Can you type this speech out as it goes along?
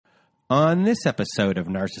On this episode of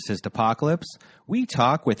Narcissist Apocalypse, we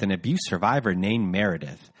talk with an abuse survivor named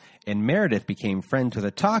Meredith. And Meredith became friends with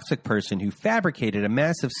a toxic person who fabricated a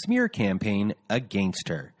massive smear campaign against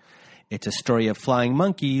her. It's a story of flying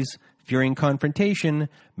monkeys, fearing confrontation,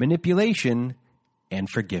 manipulation, and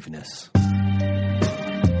forgiveness.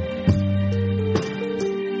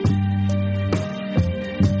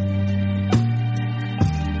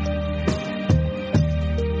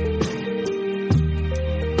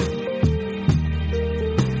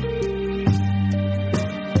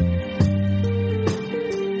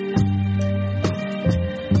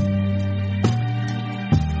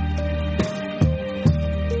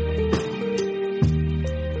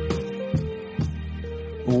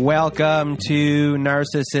 Welcome to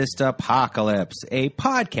Narcissist Apocalypse, a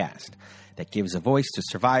podcast that gives a voice to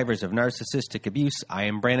survivors of narcissistic abuse. I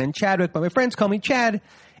am Brandon Chadwick, but my friends call me Chad,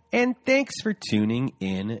 and thanks for tuning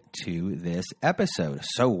in to this episode.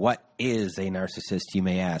 So what is a narcissist, you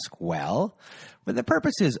may ask? Well, for the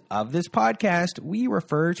purposes of this podcast, we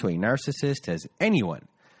refer to a narcissist as anyone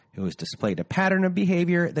who has displayed a pattern of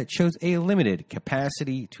behavior that shows a limited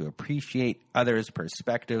capacity to appreciate others'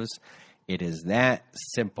 perspectives. It is that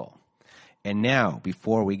simple. And now,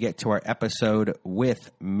 before we get to our episode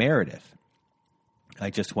with Meredith,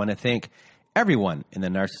 I just want to thank everyone in the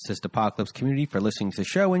Narcissist Apocalypse community for listening to the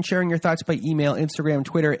show and sharing your thoughts by email, Instagram,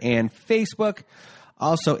 Twitter, and Facebook.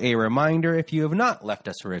 Also, a reminder, if you have not left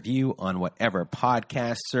us a review on whatever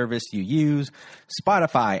podcast service you use,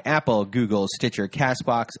 Spotify, Apple, Google, Stitcher,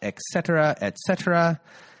 CastBox, etc.,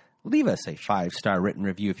 leave us a 5-star written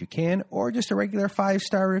review if you can, or just a regular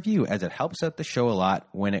 5-star review, as it helps out the show a lot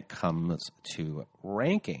when it comes to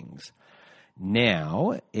rankings.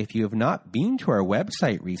 Now, if you have not been to our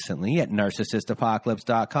website recently at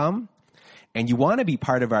narcissistapocalypse.com and you want to be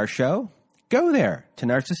part of our show, go there to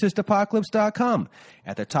narcissistapocalypse.com.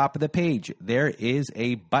 At the top of the page, there is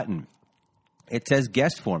a button. It says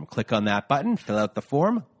guest form. Click on that button, fill out the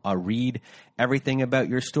form. I'll read everything about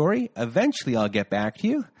your story. Eventually, I'll get back to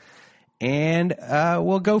you, and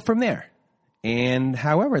we'll go from there. And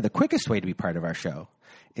however, the quickest way to be part of our show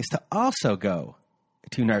is to also go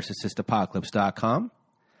to narcissistapocalypse.com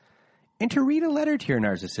and to read a letter to your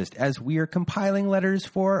narcissist, as we are compiling letters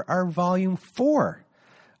for our volume 4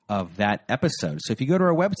 of that episode. So if you go to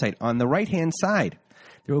our website, on the right-hand side,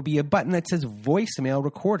 there will be a button that says voicemail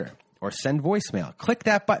recorder or send voicemail. Click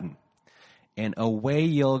that button, and away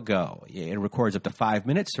you'll go. It records up to 5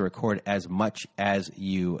 minutes to record as much as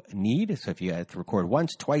you need. So if you have to record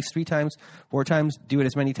once, twice, 3 times, 4 times, do it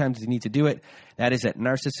as many times as you need to do it. That is at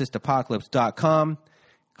narcissistapocalypse.com.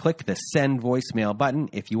 Click the send voicemail button.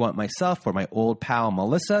 If you want myself or my old pal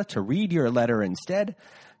Melissa to read your letter instead,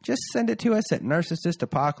 just send it to us at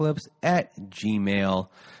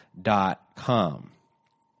narcissistapocalypse@gmail.com.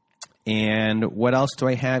 And what else do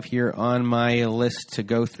I have here on my list to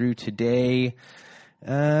go through today?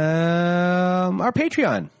 Our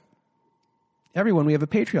Patreon. Everyone, we have a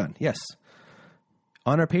Patreon. Yes.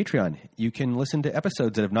 On our Patreon, you can listen to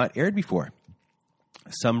episodes that have not aired before.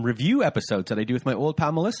 Some review episodes that I do with my old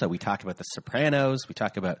pal Melissa. We talked about The Sopranos. We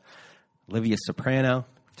talked about Olivia Soprano.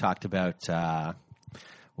 We talked about...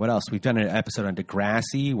 what else? We've done an episode on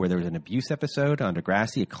Degrassi, where there was an abuse episode on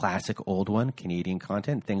Degrassi, a classic old one, Canadian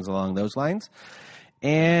content, things along those lines.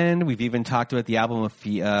 And we've even talked about the album of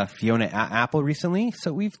Fiona Apple recently.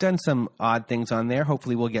 So we've done some odd things on there.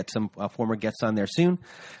 Hopefully we'll get some former guests on there soon.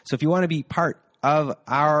 So if you want to be part of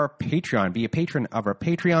our Patreon, be a patron of our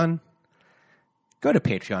Patreon, go to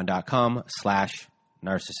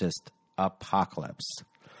patreon.com/narcissistapocalypse.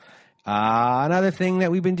 Another thing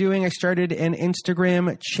that we've been doing, I started an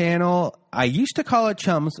Instagram channel. I used to call it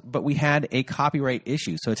Chums, but we had a copyright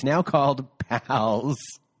issue, so it's now called Pals.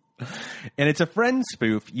 And it's a friend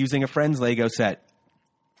spoof using a friend's Lego set.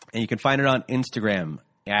 And you can find it on Instagram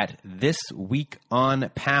at This Week on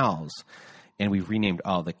Pals. And we've renamed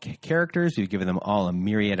all the characters. We've given them all a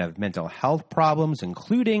myriad of mental health problems,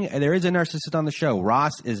 including, there is a narcissist on the show.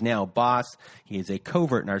 Ross is now boss. He is a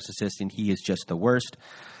covert narcissist, and he is just the worst.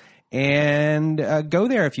 And go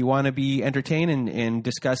there if you want to be entertained and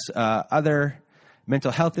discuss other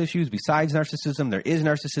mental health issues besides narcissism. There is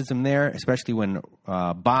narcissism there, especially when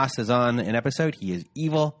Boss is on an episode. He is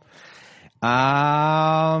evil.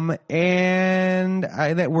 And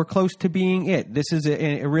that we're close to being it. This is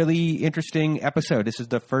a really interesting episode. This is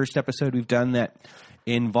the first episode we've done that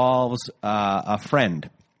involves a friend.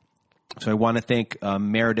 So I want to thank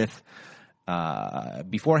Meredith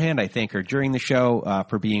beforehand. I thank her during the show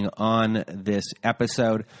for being on this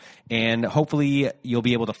episode. And hopefully you'll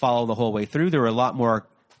be able to follow the whole way through. There were a lot more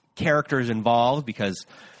characters involved because,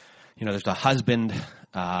 you know, there's a husband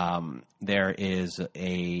There is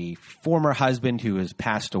a former husband who has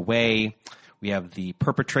passed away. We have the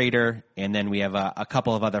perpetrator, and then we have a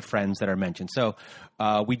couple of other friends that are mentioned. So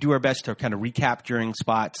we do our best to kind of recap during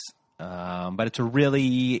spots, but it's a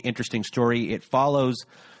really interesting story. It follows,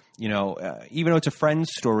 even though it's a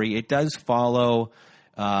friend's story, it does follow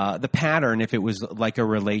the pattern if it was like a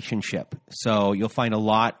relationship. So you'll find a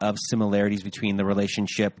lot of similarities between the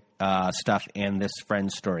relationship stuff and this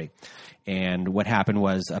friend's story. And what happened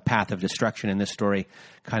was a path of destruction in this story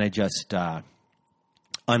kind of just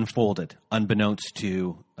unfolded, unbeknownst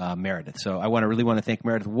to Meredith. So I really want to thank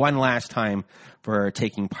Meredith one last time for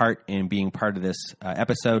taking part in being part of this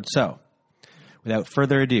episode. So without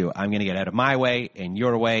further ado, I'm going to get out of my way and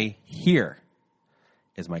your way. Here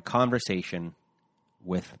is my conversation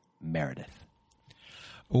with Meredith.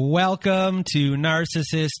 Welcome to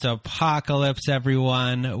Narcissist Apocalypse,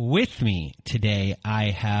 everyone. With me today,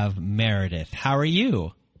 I have Meredith. How are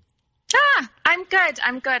you?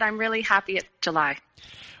 I'm good. I'm really happy it's July.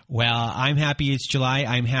 Well, I'm happy it's July.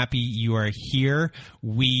 I'm happy you are here.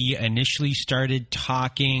 We initially started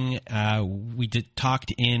talking,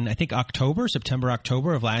 talked in, I think, September,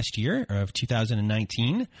 October of last year, of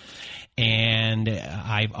 2019. And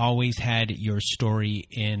I've always had your story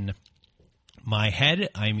in my head.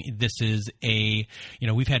 This is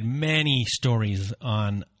we've had many stories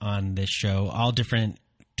on this show, all different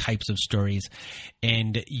types of stories,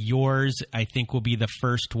 and yours I think will be the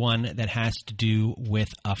first one that has to do with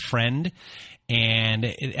a friend. And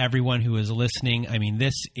everyone who is listening,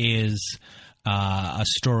 this is a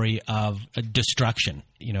story of destruction.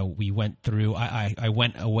 We went through, I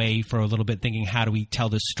went away for a little bit thinking, how do we tell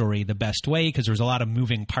this story the best way? Because there was a lot of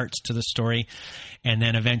moving parts to the story. And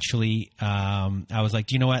then eventually I was like,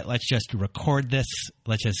 do you know what? Let's just record this.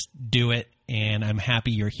 Let's just do it. And I'm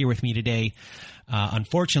happy you're here with me today.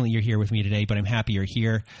 Unfortunately, you're here with me today, but I'm happy you're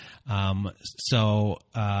here. So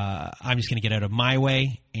I'm just going to get out of my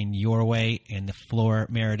way and your way, and the floor,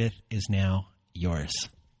 Meredith, is now yours.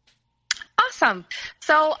 Awesome.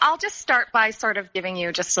 So I'll just start by sort of giving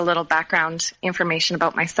you just a little background information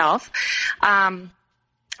about myself.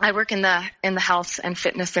 I work in the health and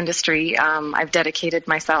fitness industry. I've dedicated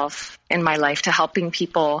myself in my life to helping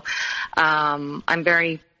people. I'm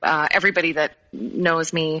very everybody that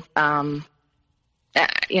knows me, and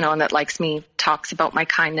that likes me talks about my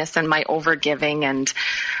kindness and my overgiving. And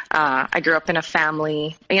I grew up in a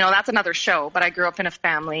family, that's another show, but I grew up in a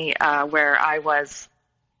family where I was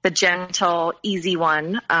the gentle, easy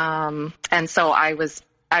one. And so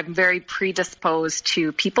I'm very predisposed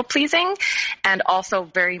to people pleasing, and also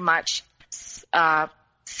very much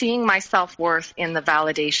seeing my self-worth in the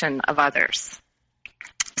validation of others.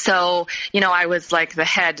 So, I was like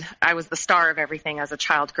I was the star of everything as a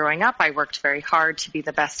child growing up. I worked very hard to be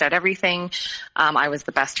the best at everything. I was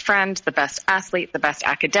the best friend, the best athlete, the best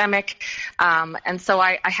academic. And so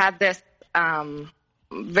I had this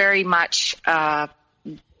very much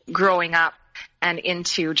growing up and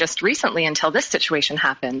into just recently until this situation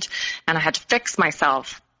happened, and I had to fix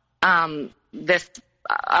myself. This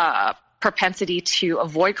propensity to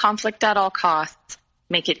avoid conflict at all costs,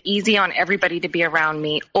 make it easy on everybody to be around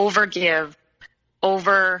me, overgive,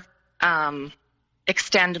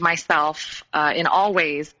 extend myself in all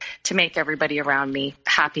ways to make everybody around me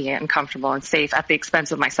happy and comfortable and safe at the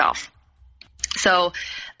expense of myself. So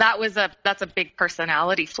that's a big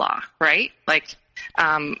personality flaw, right? Like,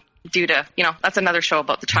 due to, that's another show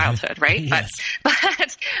about the childhood, right? Yes.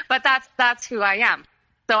 But that's who I am.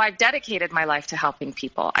 So I've dedicated my life to helping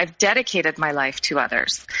people. I've dedicated my life to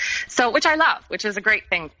others. So, which I love, which is a great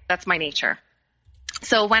thing. That's my nature.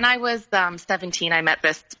 So when I was 17, I met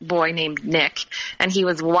this boy named Nick, and he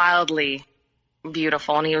was wildly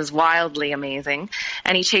beautiful, and he was wildly amazing.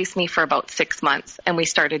 And he chased me for about 6 months, and we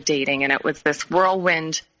started dating, and it was this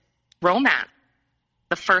whirlwind romance,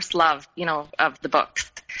 the first love, of the books.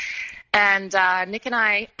 And Nick and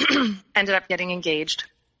I ended up getting engaged,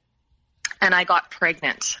 and I got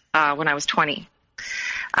pregnant when I was 20.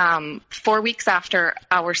 4 weeks after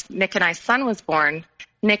Nick and I's son was born,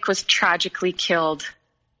 Nick was tragically killed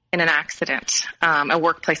in an accident, a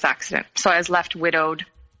workplace accident. So I was left widowed,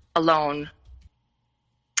 alone,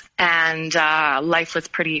 and life was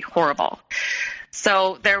pretty horrible.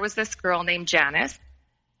 So there was this girl named Janice.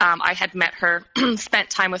 I had met her, spent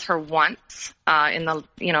time with her once in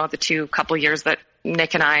the couple years that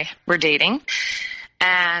Nick and I were dating.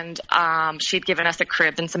 And she'd given us a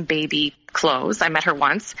crib and some baby clothes. I met her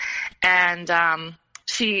once. And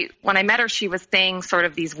when I met her, she was saying she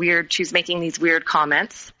was making these weird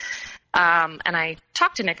comments. And I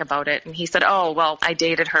talked to Nick about it, and he said, oh, well, I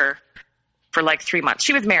dated her for like 3 months.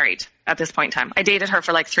 She was married at this point in time. I dated her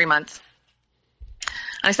for like 3 months.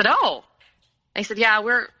 I said, oh. I said, yeah,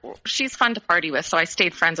 she's fun to party with. So I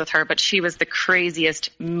stayed friends with her, but she was the craziest,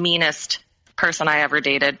 meanest person I ever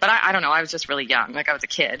dated. But I don't know. I was just really young. Like I was a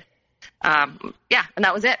kid. And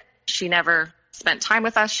that was it. She never spent time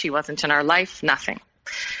with us. She wasn't in our life, nothing.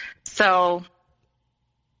 So,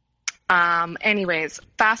 anyways,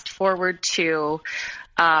 fast forward to,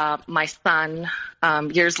 my son,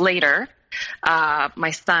 years later.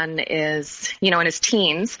 My son is, in his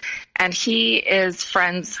teens, and he is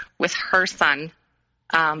friends with her son,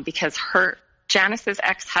 because Janice's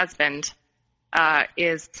ex-husband,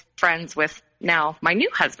 is friends with now my new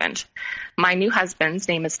husband. My new husband's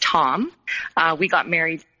name is Tom. We got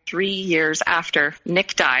married 3 years after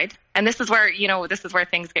Nick died. And this is where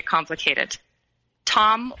things get complicated.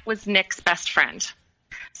 Tom was Nick's best friend.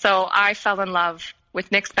 So I fell in love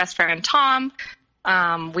with Nick's best friend, Tom.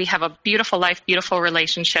 We have a beautiful life, beautiful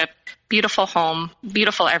relationship, beautiful home,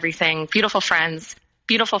 beautiful everything, beautiful friends,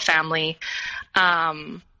 beautiful family.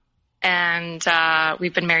 And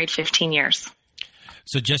we've been married 15 years.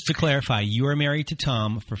 So just to clarify, you are married to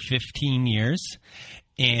Tom for 15 years.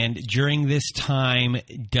 And during this time,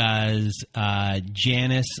 does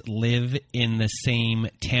Janice live in the same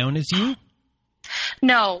town as you?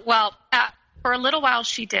 No. Well, for a little while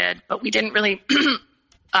she did, but we didn't really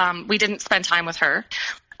we didn't spend time with her.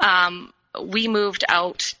 We moved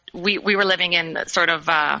out. We were living in sort of,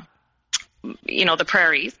 the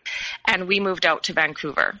prairies, and we moved out to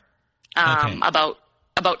Vancouver about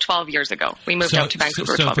 12 years ago. We moved out to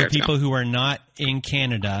Vancouver 12 years ago. So for people who are not in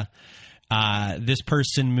Canada, this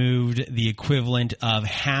person moved the equivalent of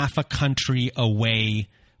half a country away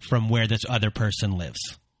from where this other person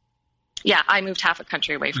lives. Yeah, I moved half a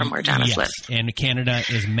country away from where Janice lives. And Canada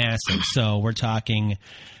is massive. So we're talking,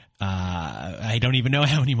 I don't even know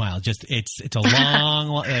how many miles. Just it's a long,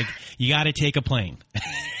 like you got to take a plane.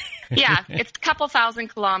 Yeah, it's a couple thousand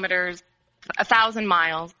kilometers, 1,000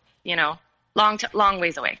 miles, long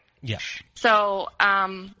ways away. Yeah. So,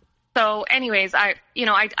 anyways, I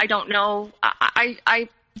don't know.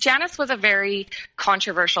 Janice was a very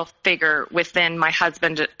controversial figure within my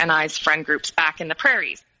husband and I's friend groups back in the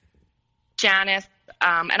prairies. Janice,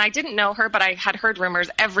 and I didn't know her, but I had heard rumors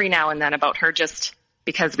every now and then about her just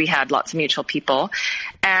because we had lots of mutual people.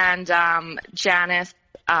 And Janice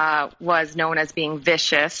was known as being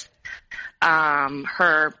vicious.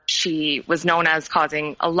 She was known as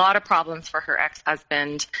causing a lot of problems for her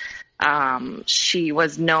ex-husband. She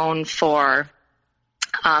was known for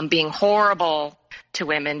being horrible to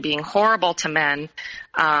women, being horrible to men.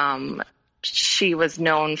 She was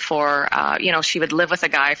known for, she would live with a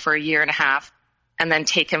guy for 1.5 years and then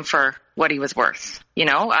take him for what he was worth,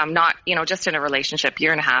 not, just in a relationship, 1.5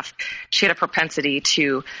 years. She had a propensity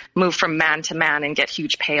to move from man to man and get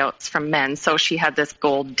huge payouts from men. So she had this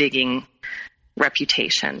gold digging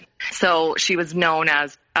reputation. So she was known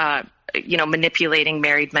as, manipulating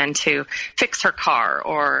married men to fix her car,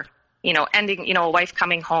 or, ending, a wife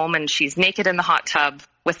coming home and she's naked in the hot tub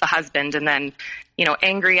with the husband, and then,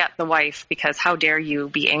 angry at the wife because how dare you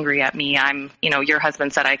be angry at me? Your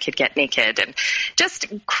husband said I could get naked, and just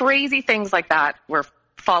crazy things like that were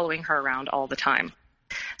following her around all the time.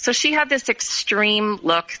 So she had this extreme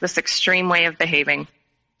look, this extreme way of behaving.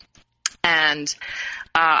 And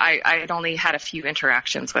I had only had a few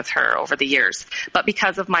interactions with her over the years, but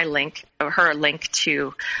because of her link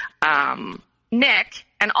to Nick,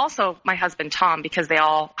 and also my husband Tom, because they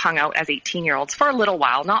all hung out as 18-year-olds for a little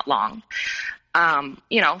while, not long,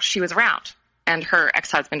 she was around. And her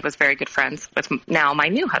ex-husband was very good friends with now my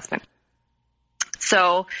new husband.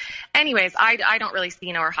 So anyways, I don't really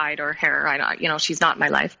see nor hide or hair. She's not in my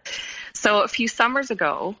life. So a few summers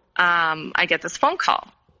ago, I get this phone call,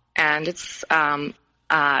 and it's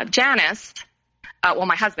Janice.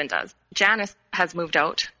 My husband does. Janice has moved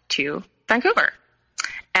out to Vancouver,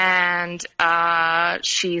 and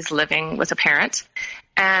she's living with a parent,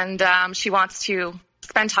 and she wants to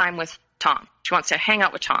spend time with Tom. She wants to hang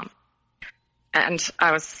out with Tom. And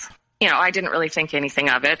I was, I didn't really think anything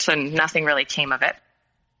of it, and nothing really came of it.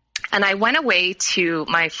 And I went away to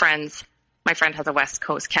my friend has a West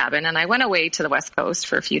Coast cabin, and I went away to the West Coast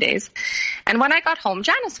for a few days. And when I got home,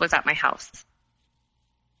 Janice was at my house.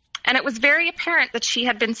 And it was very apparent that she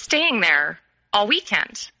had been staying there all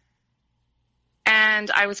weekend.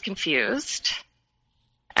 And I was confused.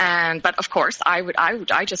 But of course,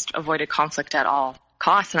 I just avoided conflict at all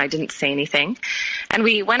costs, and I didn't say anything. And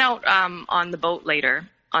we went out on the boat later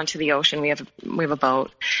onto the ocean. We have a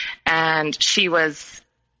boat, and she was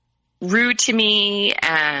rude to me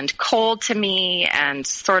and cold to me and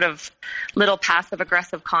sort of little passive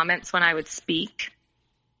aggressive comments when I would speak.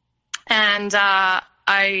 And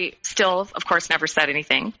I still, of course, never said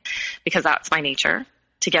anything because that's my nature,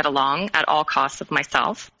 to get along at all costs with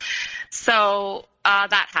myself. So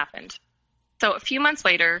that happened. So a few months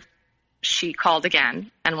later, she called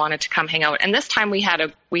again and wanted to come hang out. And this time we had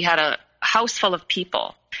a house full of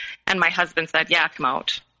people. And my husband said, yeah, come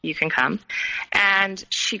out. You can come. And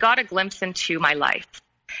she got a glimpse into my life.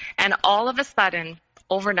 And all of a sudden,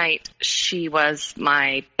 overnight, she was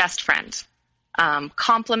my best friend.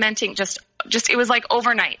 Complimenting, just it was like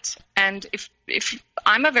overnight. And if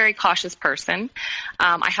I'm a very cautious person,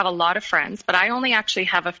 I have a lot of friends, but I only actually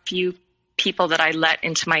have a few people that I let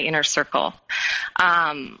into my inner circle,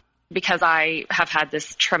 because I have had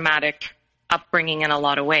this traumatic upbringing in a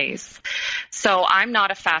lot of ways. So I'm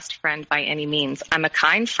not a fast friend by any means. I'm a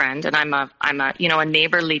kind friend, and I'm a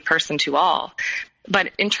neighborly person to all.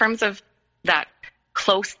 But in terms of that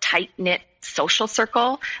close, tight-knit social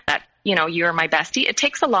circle that, you're my bestie, it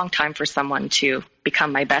takes a long time for someone to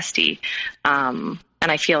become my bestie. And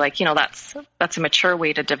I feel like, that's a mature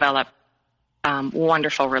way to develop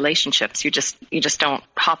wonderful relationships. You just don't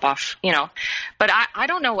hop off, but I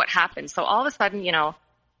don't know what happened. So all of a sudden,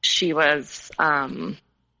 she was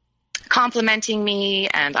complimenting me,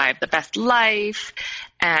 and I have the best life,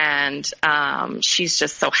 and she's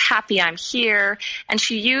just so happy I'm here. And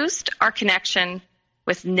she used our connection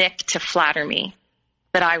with Nick to flatter me,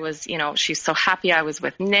 that I was, she's so happy I was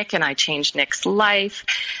with Nick and I changed Nick's life.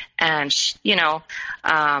 And, she's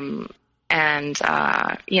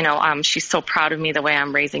so proud of me the way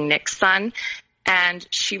I'm raising Nick's son. And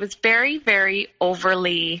she was very, very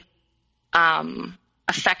overly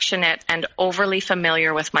affectionate and overly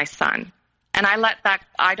familiar with my son. And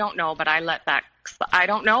I don't know what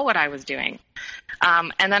I was doing.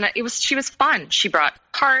 And then she was fun. She brought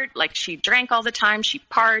she drank all the time. She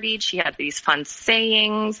partied. She had these fun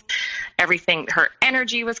sayings, everything. Her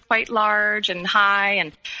energy was quite large and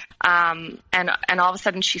high. And all of a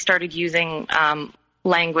sudden she started using,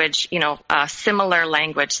 language, similar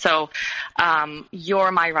language. So,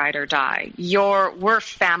 you're my ride or die. We're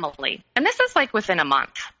family. And this is like within a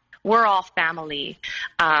month. We're all family.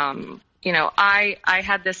 I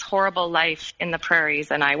had this horrible life in the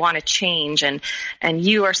prairies and I want to change, and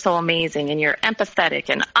you are so amazing, and you're empathetic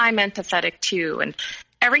and I'm empathetic too. And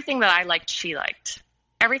everything that I liked, she liked.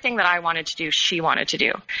 Everything that I wanted to do, she wanted to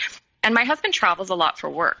do. And my husband travels a lot for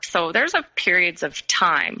work. So there's periods of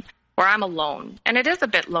time where I'm alone, and it is a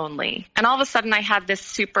bit lonely. And all of a sudden I had this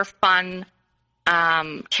super fun,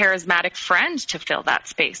 charismatic friend to fill that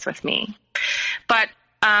space with me. But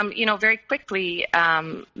very quickly,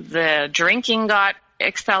 the drinking got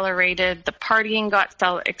accelerated, the partying got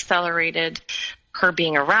accelerated. Her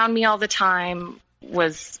being around me all the time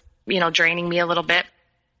was, draining me a little bit.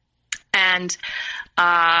 And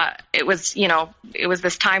it was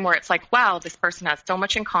this time where it's like, wow, this person has so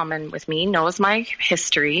much in common with me, knows my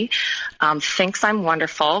history, thinks I'm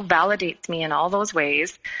wonderful, validates me in all those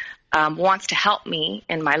ways, wants to help me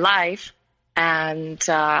in my life, and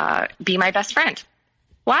be my best friend.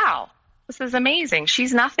 Wow, this is amazing.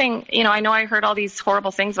 She's nothing, I know I heard all these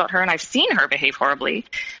horrible things about her, and I've seen her behave horribly,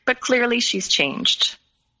 but clearly she's changed.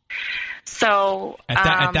 So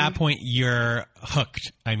at that point, you're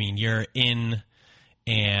hooked. I mean, you're in,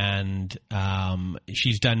 and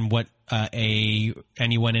she's done what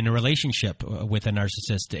anyone in a relationship with a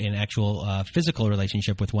narcissist, an actual physical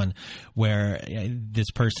relationship with one, where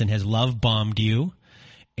this person has love bombed you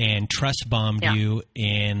and trust bombed you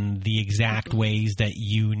in the exact ways that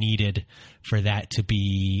you needed for that to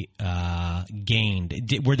be gained.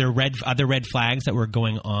 Were there other red flags that were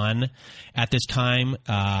going on at this time,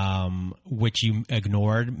 which you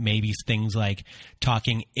ignored? Maybe things like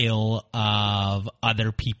talking ill of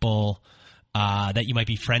other people that you might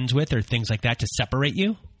be friends with, or things like that to separate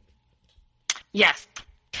you? Yes.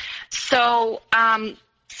 So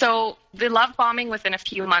the love bombing within a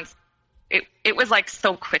few months, it was like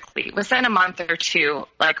so quickly. Within a month or two,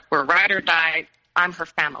 like, we're ride or die. I'm her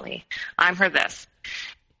family. I'm her this.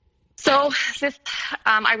 So this,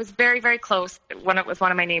 I was very, very close when it was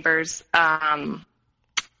one of my neighbors. And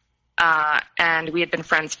we had been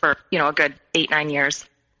friends for, a good 8-9 years.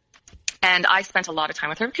 And I spent a lot of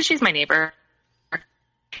time with her because she's my neighbor.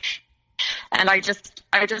 And I just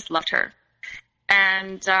loved her.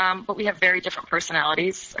 And, but we have very different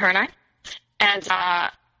personalities, her and I. And,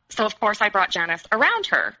 so of course I brought Janice around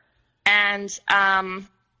her, and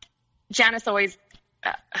Janice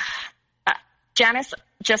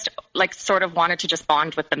just like sort of wanted to just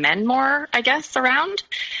bond with the men more, I guess, around.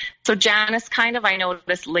 So Janice kind of, I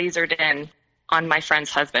noticed, lasered in on my friend's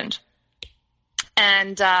husband.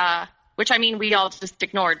 And, which I mean, we all just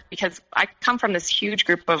ignored, because I come from this huge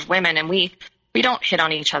group of women, and we don't hit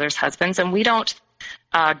on each other's husbands, and we don't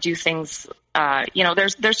do things,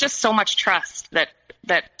 there's just so much trust that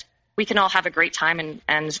we can all have a great time.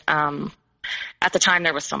 And at the time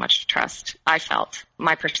there was so much trust, I felt,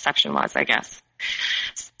 my perception was, I guess.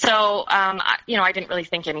 So, I didn't really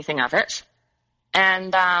think anything of it.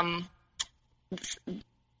 And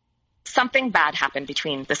something bad happened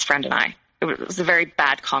between this friend and I. It was a very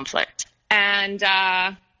bad conflict. And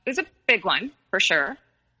it was a big one, for sure.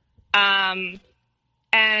 And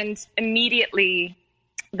immediately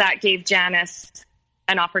that gave Janice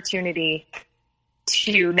an opportunity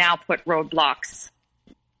to now put roadblocks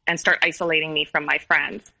and start isolating me from my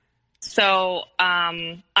friends. So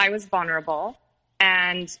I was vulnerable.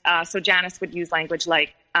 And so Janice would use language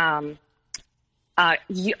like, I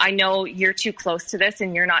know you're too close to this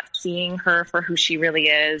and you're not seeing her for who she really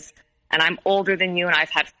is. And I'm older than you, and I've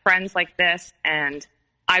had friends like this, and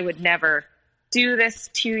I would never do this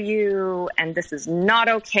to you, and this is not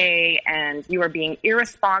okay, and you are being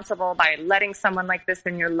irresponsible by letting someone like this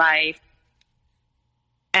in your life.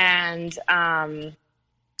 And I'm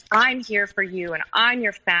here for you, and I'm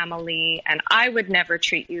your family, and I would never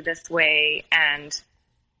treat you this way. And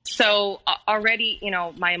so already,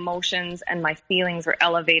 my emotions and my feelings were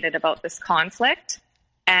elevated about this conflict.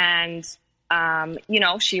 And,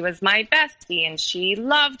 she was my bestie, and she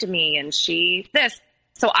loved me, and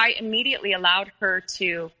So I immediately allowed her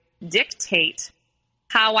to dictate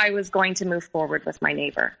how I was going to move forward with my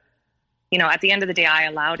neighbor. At the end of the day, I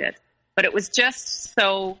allowed it. But it was just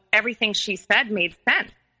so everything she said made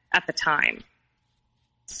sense at the time.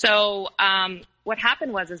 So what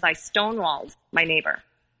happened was I stonewalled my neighbor.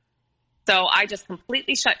 So I just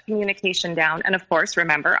completely shut communication down. And of course,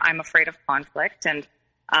 remember, I'm afraid of conflict, and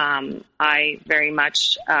I very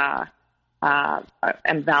much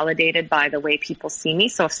am validated by the way people see me.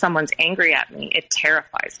 So if someone's angry at me, it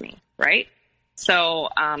terrifies me, right? So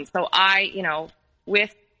I,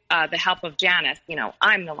 with the help of Janice,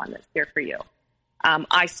 I'm the one that's here for you.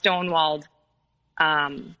 I stonewalled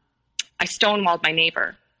my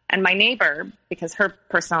neighbor. And my neighbor, because her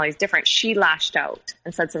personality is different, she lashed out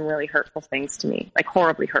and said some really hurtful things to me, like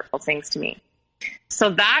horribly hurtful things to me. So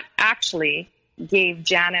that actually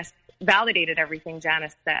validated everything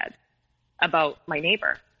Janice said about my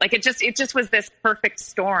neighbor. Like it just was this perfect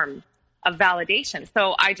storm of validation.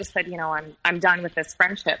 So I just said, I'm done with this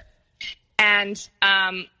friendship. And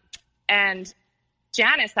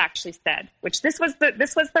Janice actually said, which this was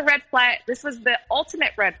the red flag. This was the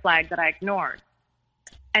ultimate red flag that I ignored.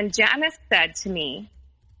 And Janice said to me,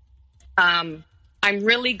 I'm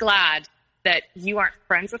really glad that you aren't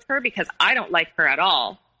friends with her, because I don't like her at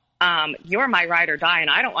all. You're my ride or die, and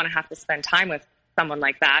I don't want to have to spend time with someone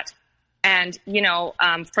like that. And,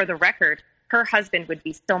 for the record, her husband would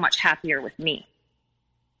be so much happier with me.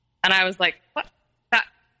 And I was like, what?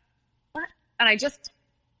 And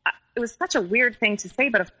it was such a weird thing to say,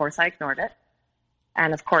 but of course I ignored it.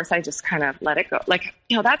 And of course I just kind of let it go. Like,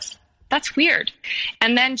 that's weird.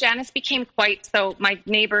 And then Janice became so my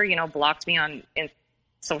neighbor, blocked me in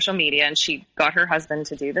social media, and she got her husband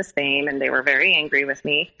to do the same, and they were very angry with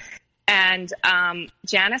me. And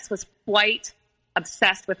Janice was quite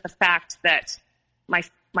obsessed with the fact that my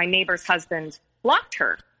neighbor's husband blocked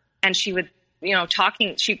her, and she would, she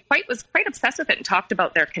was quite obsessed with it, and talked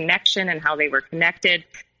about their connection and how they were connected.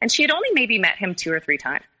 And she had only maybe met him 2 or 3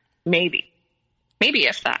 times, maybe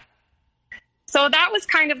if that. So that was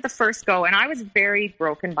kind of the first go. And I was very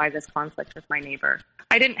broken by this conflict with my neighbor.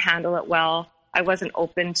 I didn't handle it well. I wasn't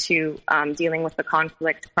open to dealing with the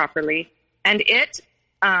conflict properly. And it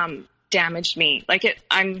damaged me.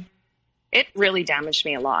 It really damaged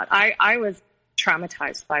me a lot. I was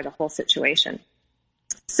traumatized by the whole situation.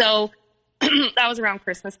 So that was around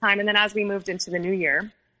Christmas time. And then as we moved into the new year,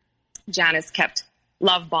 Janice kept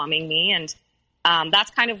love bombing me. And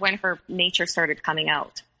that's kind of when her nature started coming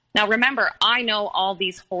out. Now, remember, I know all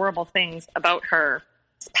these horrible things about her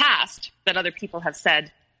past that other people have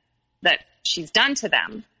said that she's done to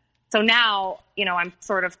them. So now, I'm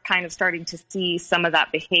sort of kind of starting to see some of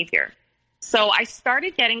that behavior. So I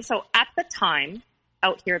started so at the time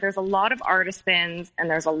out here, there's a lot of artisans and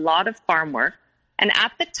there's a lot of farm work. And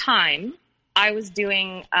at the time, I was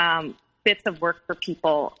doing bits of work for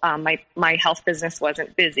people. My health business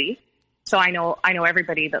wasn't busy. So I know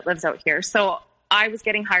everybody that lives out here. So I was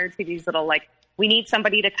getting hired for these little, we need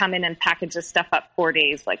somebody to come in and package this stuff up 4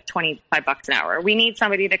 days, like $25 an hour. We need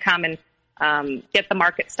somebody to come and get the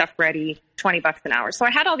market stuff ready, $20 an hour. So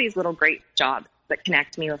I had all these little great jobs that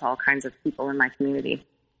connect me with all kinds of people in my community.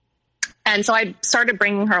 And so I started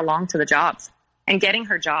bringing her along to the jobs and getting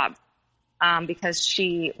her jobs because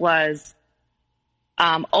she was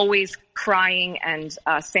always crying and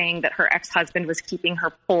saying that her ex-husband was keeping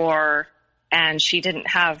her poor and she didn't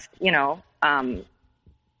have,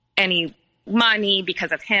 any money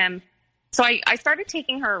because of him. So I started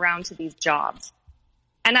taking her around to these jobs.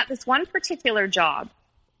 And at this one particular job,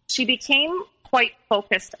 she became quite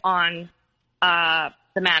focused on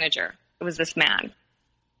the manager. It was this man.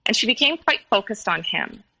 And she became quite focused on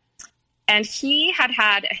him. And he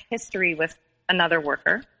had a history with another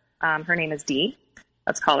worker. Her name is Dee.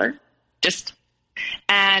 Let's call her.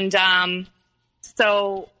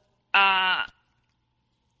 So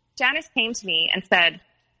Janice came to me and said,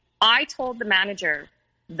 I told the manager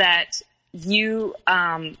that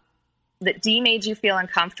that Dee made you feel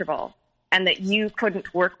uncomfortable and that you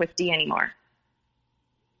couldn't work with Dee anymore.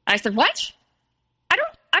 I said, what?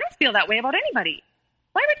 I don't feel that way about anybody.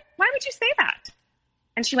 Why would you say that?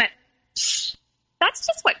 And she went, shh, that's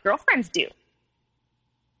just what girlfriends do.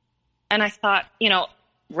 And I thought,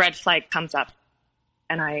 red flag comes up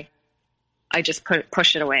and I just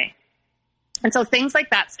push it away. And so things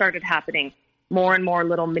like that started happening, more and more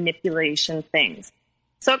little manipulation things.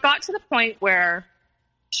 So it got to the point where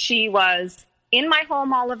she was in my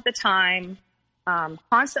home all of the time,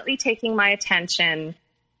 constantly taking my attention,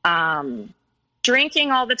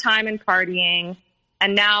 drinking all the time and partying.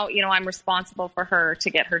 And now, I'm responsible for her to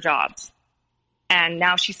get her jobs. And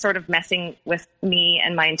now she's sort of messing with me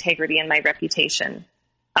and my integrity and my reputation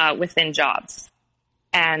within jobs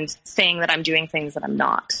and saying that I'm doing things that I'm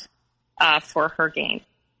not for her gain.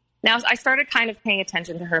 Now, I started kind of paying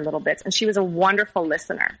attention to her a little bit, and she was a wonderful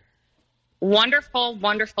listener. Wonderful,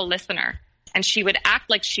 wonderful listener. And she would act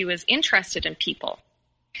like she was interested in people.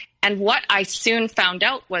 And what I soon found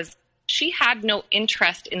out was she had no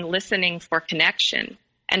interest in listening for connection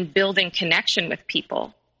and building connection with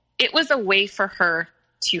people. It was a way for her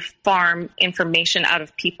to farm information out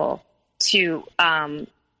of people to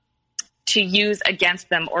use against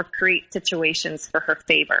them or create situations for her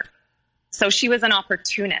favor. So she was an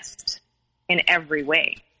opportunist in every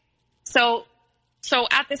way. So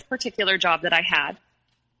at this particular job that I had,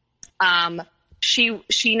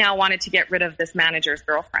 she now wanted to get rid of this manager's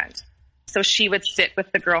girlfriend. So she would sit with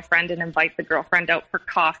the girlfriend and invite the girlfriend out for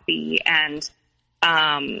coffee and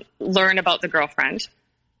learn about the girlfriend.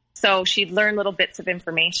 So she'd learn little bits of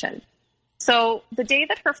information. So the day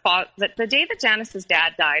that Janice's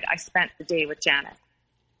dad died, I spent the day with Janice.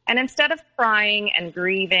 And instead of crying and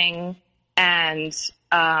grieving and,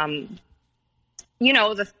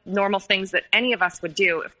 the normal things that any of us would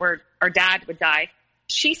do if our dad would die,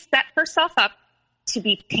 she set herself up to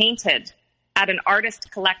be painted at an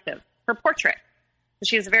artist collective, her portrait.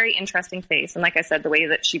 She has a very interesting face. And like I said, the way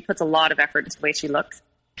that she puts a lot of effort into the way she looks.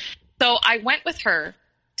 So I went with her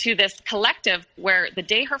to this collective where the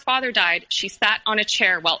day her father died, she sat on a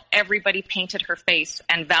chair while everybody painted her face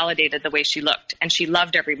and validated the way she looked. And she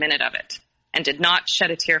loved every minute of it and did not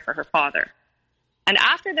shed a tear for her father. And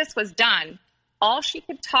after this was done, all she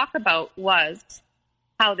could talk about was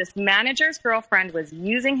how this manager's girlfriend was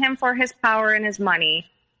using him for his power and his money.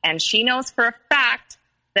 And she knows for a fact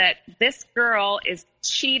that this girl is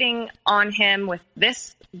cheating on him with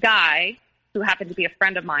this guy who happened to be a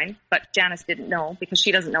friend of mine, but Janice didn't know because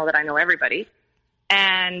she doesn't know that I know everybody.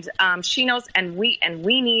 And she knows, and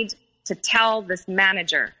we need to tell this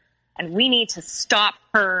manager, and we need to stop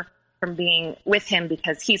her from being with him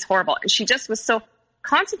because he's horrible. And she just was so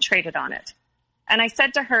concentrated on it. And I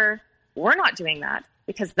said to her, we're not doing that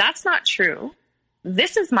because that's not true.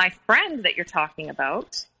 This is my friend that you're talking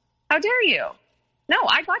about. How dare you? No,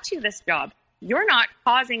 I got you this job. You're not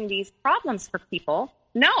causing these problems for people.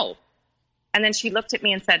 No. And then she looked at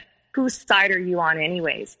me and said, whose side are you on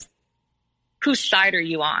anyways? Whose side are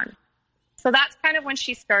you on? So that's kind of when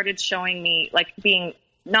she started showing me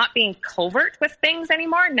not being covert with things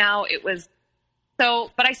anymore. Now it was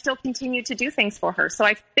but I still continued to do things for her. So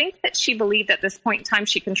I think that she believed at this point in time,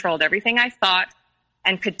 she controlled everything I thought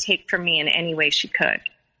and could take from me in any way she could.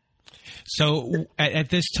 So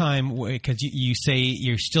at this time, because you say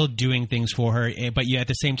you're still doing things for her, but at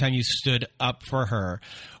the same time you stood up for her,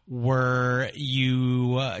 were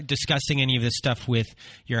you discussing any of this stuff with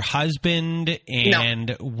your husband?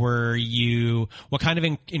 And no. What kind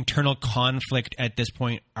of internal conflict at this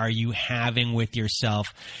point are you having with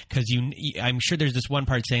yourself? Because I'm sure there's this one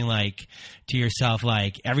part saying to yourself,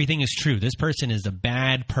 everything is true. This person is a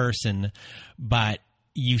bad person, but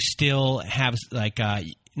you still have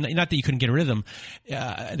not that you couldn't get rid of them.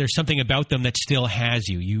 There's something about them that still has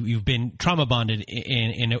you. You've been trauma bonded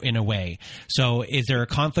in a way. So is there a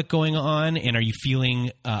conflict going on, and are you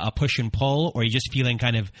feeling a push and pull, or are you just feeling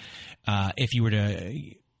kind of, if you were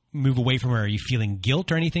to move away from her, are you feeling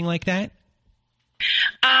guilt or anything like that?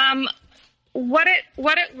 What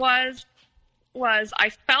it was I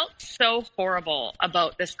felt so horrible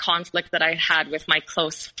about this conflict that I had with my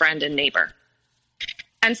close friend and neighbor.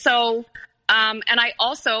 And so, and I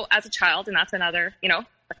also, as a child, and that's another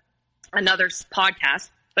podcast,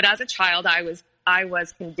 but as a child, I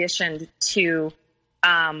was conditioned to,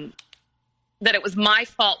 that it was my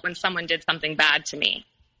fault when someone did something bad to me,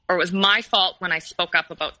 or it was my fault when I spoke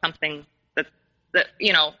up about something that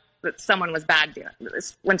someone was bad doing.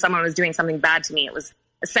 When someone was doing something bad to me, it was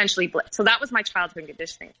essentially, so that was my childhood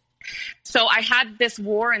conditioning. So I had this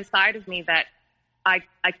war inside of me that I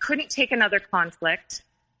couldn't take another conflict,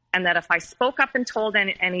 and that if I spoke up and told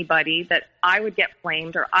anybody, that I would get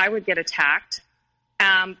blamed or I would get attacked.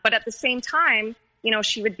 But at the same time,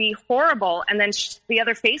 she would be horrible, and then the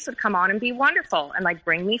other face would come on and be wonderful and like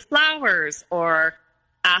bring me flowers or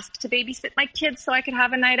ask to babysit my kids so I could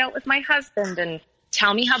have a night out with my husband and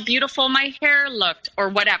tell me how beautiful my hair looked or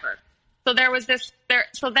whatever. So there was this there.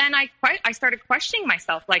 So then I started questioning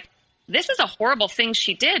myself, like, this is a horrible thing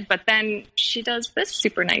she did, but then she does this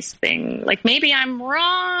super nice thing. Like, maybe I'm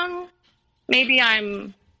wrong. Maybe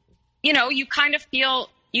I'm, you kind of feel,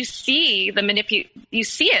 you see you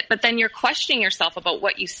see it, but then you're questioning yourself about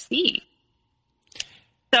what you see.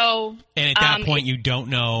 So, and at that point, you don't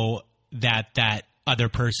know that other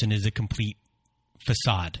person is a complete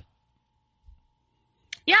facade.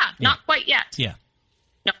 Yeah, not quite yet. Yeah.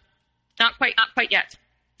 No, not quite yet.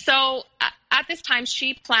 So at this time,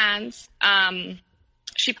 she plans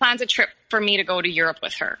a trip for me to go to Europe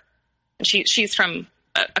with her. And she's from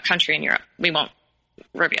a country in Europe. We won't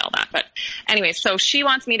reveal that. But anyway, so she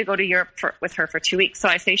wants me to go to Europe with her for 2 weeks. So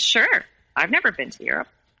I say, sure, I've never been to Europe.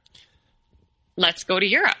 Let's go to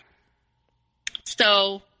Europe.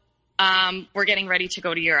 So we're getting ready to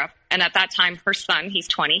go to Europe. And at that time, her son, he's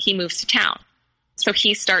 20, he moves to town. So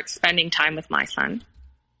he starts spending time with my son.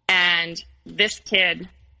 And this kid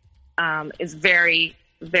is very,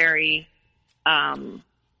 very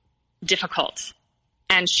difficult.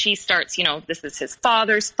 And she starts, this is his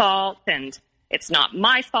father's fault, and it's not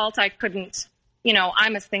my fault. I couldn't,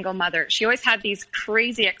 I'm a single mother. She always had these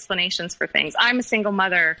crazy explanations for things. I'm a single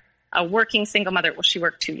mother, a working single mother. Well, she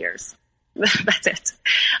worked 2 years. That's it.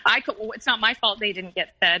 It's not my fault they didn't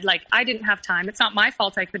get fed. Like, I didn't have time. It's not my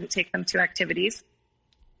fault I couldn't take them to activities.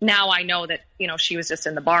 Now I know that, she was just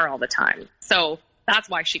in the bar all the time. So that's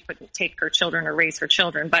why she couldn't take her children or raise her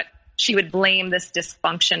children. But she would blame this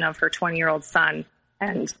dysfunction of her 20-year-old son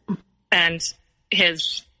and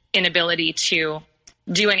his inability to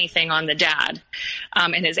do anything on the dad,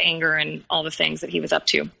 and his anger and all the things that he was up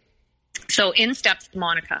to. So in steps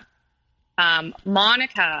Monica.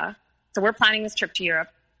 So we're planning this trip to Europe.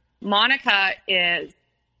 Monica is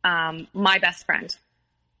my best friend.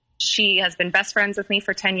 She has been best friends with me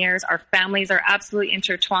for 10 years. Our families are absolutely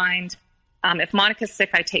intertwined. If Monica's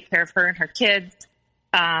sick, I take care of her and her kids.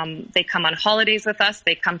 They come on holidays with us.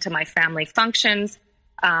 They come to my family functions.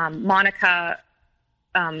 Monica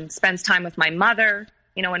spends time with my mother.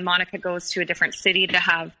 When Monica goes to a different city to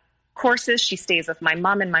have courses, she stays with my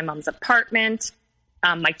mom in my mom's apartment.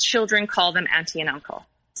 My children call them auntie and uncle.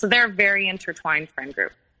 So they're a very intertwined friend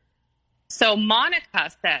group. So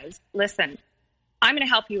Monica says, listen, I'm going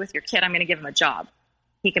to help you with your kid. I'm going to give him a job.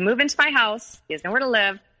 He can move into my house. He has nowhere to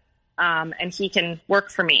live. And he can work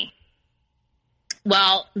for me.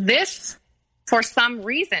 Well, this, for some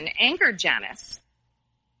reason, angered Janice.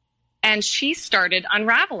 And she started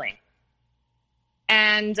unraveling.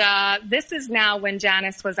 And this is now when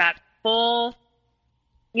Janice was at full,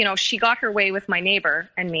 she got her way with my neighbor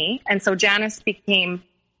and me. And so Janice became,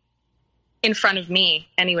 in front of me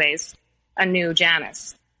anyways, a new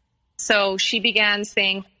Janice. So she began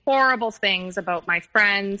saying horrible things about my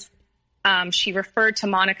friends. She referred to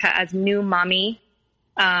Monica as new mommy.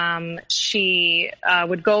 She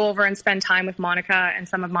would go over and spend time with Monica and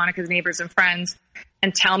some of Monica's neighbors and friends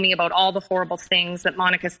and tell me about all the horrible things that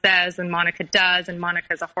Monica says and Monica does. And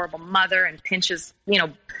Monica's a horrible mother and pinches,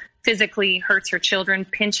 physically hurts her children,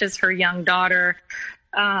 pinches her young daughter.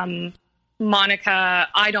 Monica,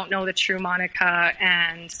 I don't know the true Monica.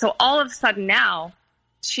 And so all of a sudden now,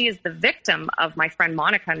 she is the victim of my friend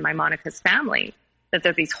Monica and Monica's family, that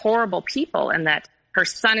they're these horrible people and that her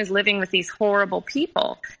son is living with these horrible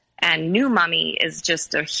people. And new mommy is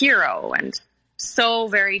just a hero and so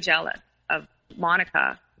very jealous of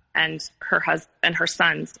Monica and her husband and her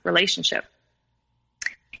son's relationship.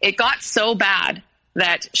 It got so bad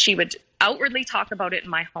that she would outwardly talk about it in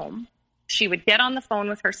my home. She would get on the phone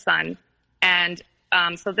with her son. And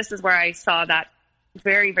so this is where I saw that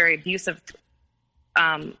very, very abusive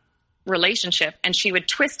relationship. And she would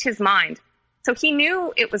twist his mind. So he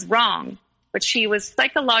knew it was wrong, but she was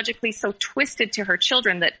psychologically so twisted to her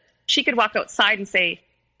children that she could walk outside and say,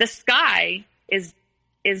 the sky is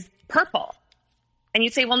purple. And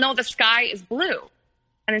you'd say, well, no, the sky is blue.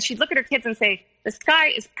 And then she'd look at her kids and say, the sky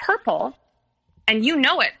is purple, and you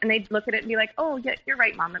know it. And they'd look at it and be like, oh, yeah, you're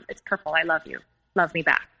right, Mom. It's purple. I love you. Love me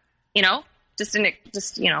back.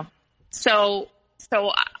 So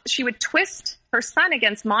she would twist her son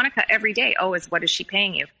against Monica every day. Oh, what is she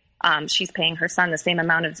paying you? She's paying her son the same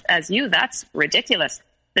amount as you. That's ridiculous.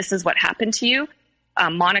 This is what happened to you.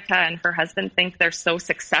 Monica and her husband think they're so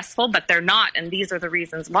successful, but they're not. And these are the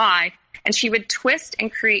reasons why. And she would twist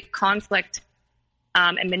and create conflict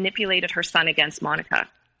and manipulated her son against Monica.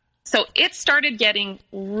 So it started getting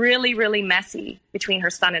really, really messy between her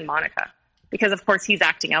son and Monica, because of course he's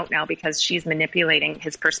acting out now because she's manipulating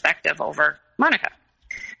his perspective over Monica.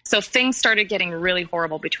 So things started getting really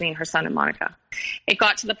horrible between her son and Monica. It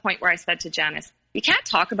got to the point where I said to Janice, you can't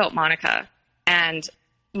talk about Monica and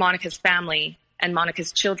Monica's family and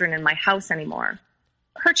Monica's children in my house anymore.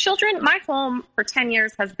 Her children, my home for 10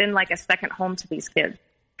 years has been like a second home to these kids.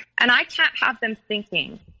 And I can't have them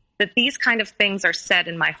thinking that these kind of things are said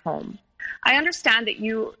in my home. I understand that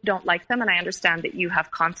you don't like them, and I understand that you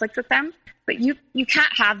have conflict with them, but you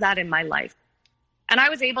can't have that in my life. And I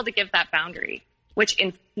was able to give that boundary, which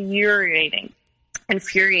infuriated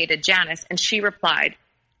Janice. And she replied,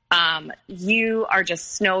 you are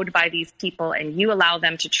just snowed by these people, and you allow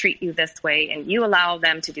them to treat you this way, and you allow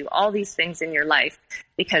them to do all these things in your life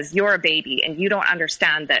because you're a baby and you don't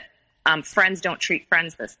understand that friends don't treat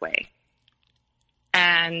friends this way.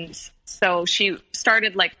 And so she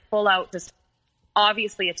started like full out, just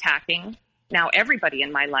obviously attacking now everybody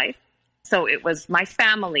in my life. So it was my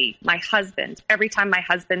family, my husband. Every time my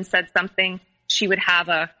husband said something, she would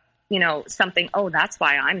have something, oh, that's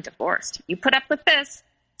why I'm divorced. You put up with this.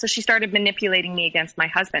 So she started manipulating me against my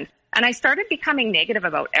husband. And I started becoming negative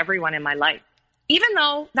about everyone in my life. Even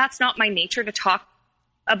though that's not my nature to talk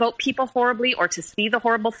about people horribly or to see the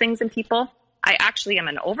horrible things in people, I actually am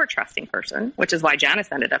an over-trusting person, which is why Janice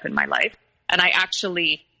ended up in my life. And I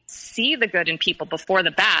actually see the good in people before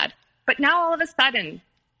the bad. But now all of a sudden,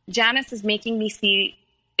 Janice is making me see,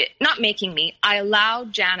 not making me, I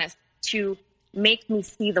allowed Janice to make me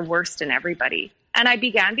see the worst in everybody. And I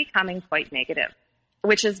began becoming quite negative,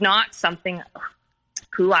 which is not something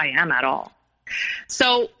who I am at all.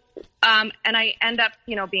 So, and I end up,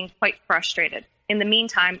 being quite frustrated. In the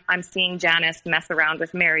meantime, I'm seeing Janice mess around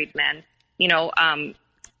with married men,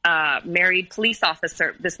 married police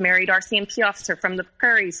officer, this married RCMP officer from the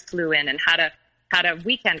prairies flew in and had a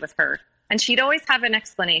weekend with her. And she'd always have an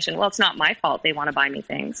explanation. Well, it's not my fault they want to buy me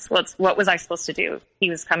things. Well, what was I supposed to do? He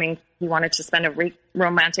was coming. He wanted to spend a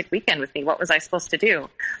romantic weekend with me. What was I supposed to do?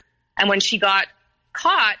 And when she got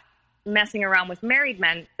caught messing around with married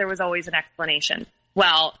men, there was always an explanation.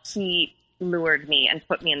 Well, he lured me and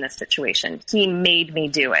put me in this situation. He made me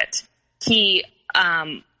do it. He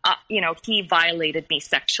violated me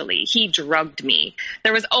sexually. He drugged me.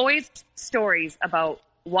 There was always stories about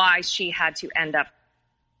why she had to end up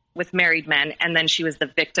with married men, and then she was the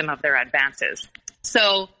victim of their advances.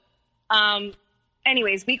 So,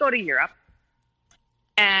 anyways, we go to Europe,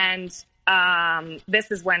 and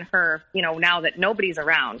this is when her, now that nobody's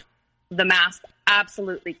around, the mask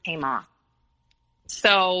absolutely came off.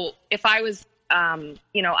 So if I was, I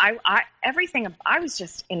was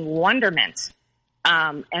just in wonderment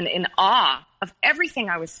and in awe of everything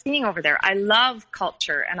I was seeing over there. I love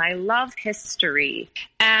culture and I love history.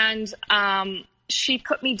 And she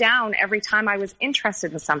put me down every time I was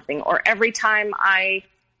interested in something, or every time I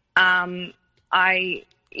found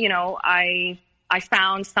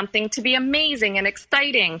something to be amazing and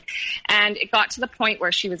exciting. And it got to the point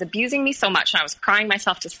where she was abusing me so much, and I was crying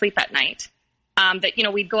myself to sleep at night, that,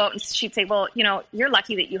 we'd go out and she'd say, well, you're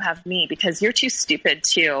lucky that you have me, because you're too stupid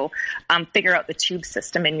to figure out the tube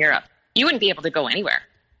system in Europe. You wouldn't be able to go anywhere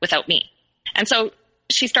without me. And so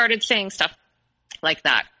she started saying stuff like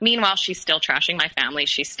that. Meanwhile, she's still trashing my family.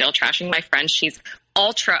 She's still trashing my friends. She's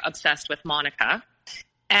ultra obsessed with Monica.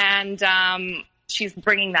 And she's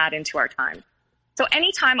bringing that into our time. So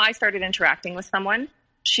anytime I started interacting with someone,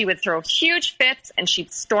 she would throw huge fits and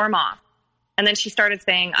she'd storm off. And then she started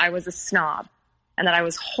saying I was a snob and that I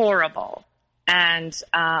was horrible. And,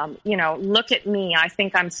 look at me. I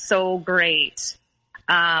think I'm so great.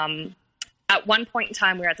 At one point in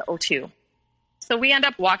time, we were at the O2. So we end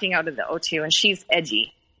up walking out of the O2, and she's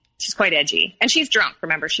edgy. She's quite edgy. And she's drunk,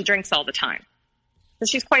 remember? She drinks all the time. So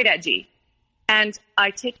she's quite edgy. And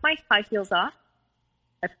I take my high heels off.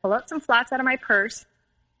 I pull out some flats out of my purse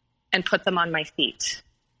and put them on my feet.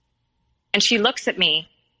 And she looks at me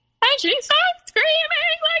and she starts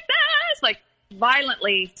screaming like this, like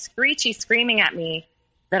violently, screechy screaming at me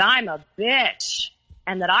that I'm a bitch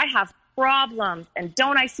and that I have problems. And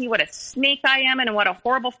don't I see what a snake I am and what a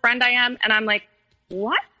horrible friend I am? And I'm like,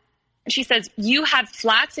 what? And she says, you had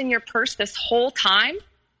flats in your purse this whole time?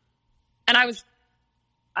 And I was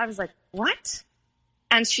like, what?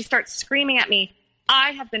 And she starts screaming at me,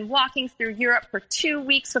 I have been walking through Europe for 2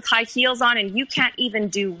 weeks with high heels on, and you can't even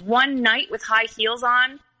do one night with high heels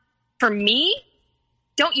on for me?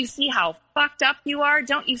 Don't you see how fucked up you are?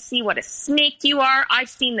 Don't you see what a snake you are? I've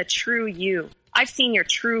seen the true you. I've seen your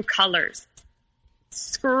true colors.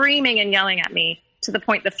 Screaming and yelling at me to the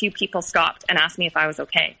point that few people stopped and asked me if I was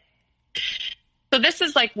okay. So this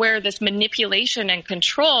is like where this manipulation and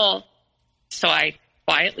control. So I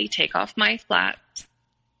quietly take off my flats.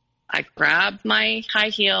 I grab my high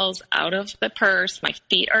heels out of the purse. My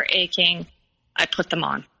feet are aching. I put them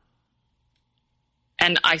on.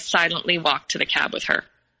 And I silently walk to the cab with her.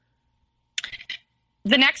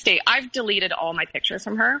 The next day, I've deleted all my pictures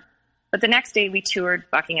from her. But the next day, we toured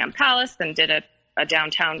Buckingham Palace and did a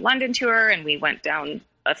downtown London tour. And we went down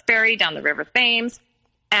a ferry down the River Thames.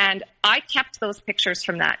 And I kept those pictures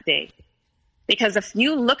from that day. Because if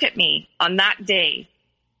you look at me on that day,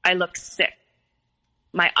 I look sick.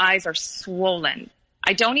 My eyes are swollen.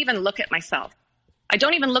 I don't even look at myself. I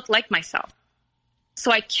don't even look like myself.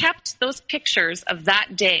 So I kept those pictures of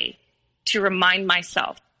that day to remind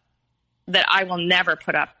myself that I will never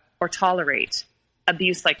put up or tolerate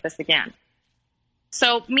abuse like this again.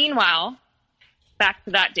 So meanwhile, back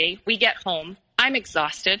to that day, we get home. I'm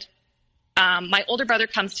exhausted. My older brother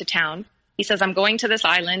comes to town. He says, I'm going to this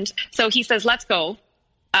island. So he says, let's go.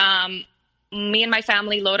 Me and my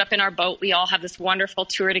family load up in our boat. We all have this wonderful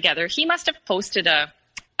tour together. He must have posted a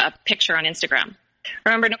picture on Instagram.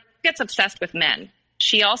 Remember, no one gets obsessed with men.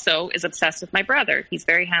 She also is obsessed with my brother. He's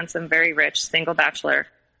very handsome, very rich, single bachelor.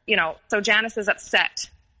 You know, so Janice is upset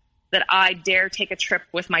that I dare take a trip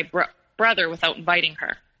with my brother without inviting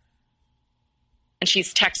her. And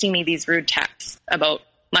she's texting me these rude texts about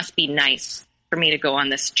must be nice for me to go on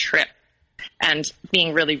this trip and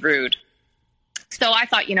being really rude. So I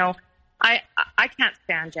thought, you know, I can't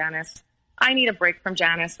stand Janice. I need a break from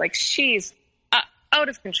Janice. Like, she's out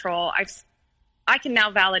of control. I can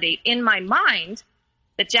now validate in my mind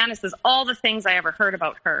that Janice is all the things I ever heard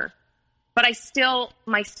about her. But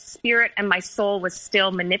my spirit and my soul was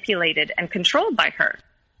still manipulated and controlled by her.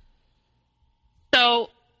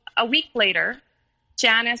 So a week later,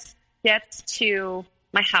 Janice gets to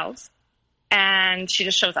my house and she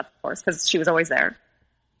just shows up, of course, because she was always there.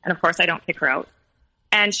 And of course, I don't kick her out.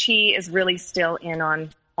 And she is really still in on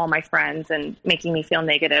all my friends and making me feel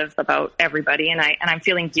negative about everybody. And I'm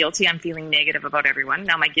feeling guilty. I'm feeling negative about everyone.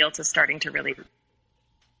 Now my guilt is starting to really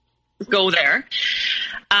go there.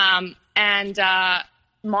 And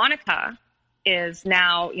Monica is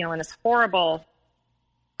now, you know, in this horrible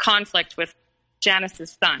conflict with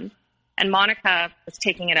Janice's son. And Monica was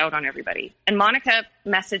taking it out on everybody. And Monica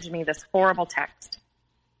messaged me this horrible text.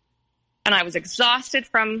 And I was exhausted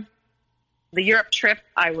from the Europe trip.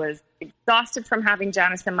 I was exhausted from having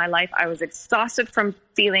Janice in my life. I was exhausted from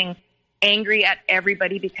feeling angry at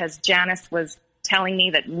everybody because Janice was telling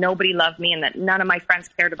me that nobody loved me and that none of my friends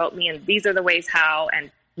cared about me. And these are the ways how,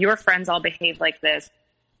 and your friends all behave like this.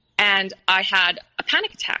 And I had a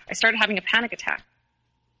panic attack. I started having a panic attack.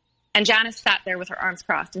 And Janice sat there with her arms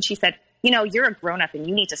crossed and she said, you know, you're a grown-up and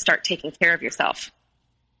you need to start taking care of yourself.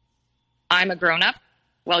 I'm a grown-up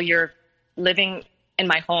while you're living in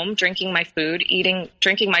my home, drinking my food,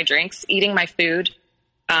 drinking my drinks, eating my food,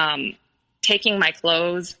 taking my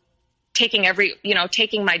clothes, taking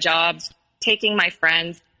my jobs, taking my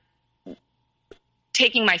friends,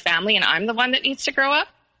 taking my family, and I'm the one that needs to grow up.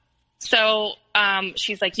 So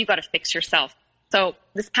she's like, you got to fix yourself. So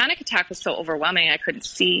this panic attack was so overwhelming. I couldn't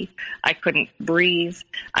see, I couldn't breathe,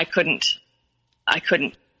 I couldn't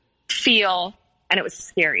feel, and it was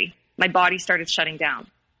scary. My body started shutting down.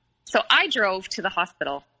 So I drove to the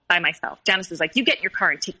hospital by myself. Janice was like, you get in your car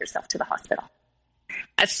and take yourself to the hospital.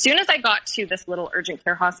 As soon as I got to this little urgent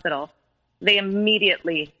care hospital, they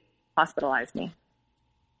immediately hospitalized me.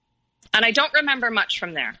 And I don't remember much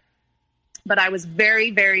from there, but I was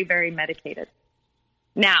very, very, very medicated.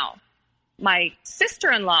 Now, my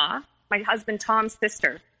sister-in-law, my husband Tom's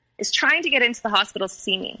sister, is trying to get into the hospital to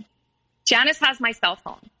see me. Janice has my cell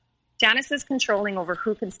phone. Janice is controlling over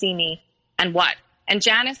who can see me and what. And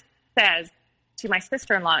Janice says to my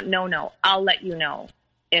sister-in-law, no, I'll let you know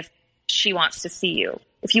if she wants to see you.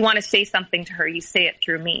 If you want to say something to her, you say it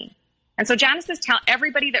through me. And so Janice is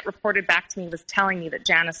everybody that reported back to me was telling me that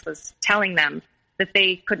Janice was telling them that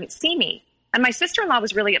they couldn't see me. And my sister-in-law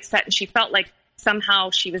was really upset, and she felt like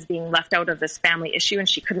somehow she was being left out of this family issue, and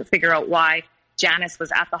she couldn't figure out why Janice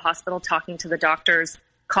was at the hospital talking to the doctors,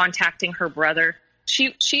 contacting her brother.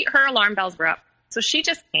 Her alarm bells were up. So she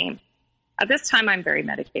just came. At this time, I'm very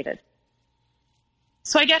medicated.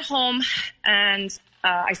 So I get home, and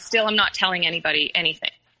I still am not telling anybody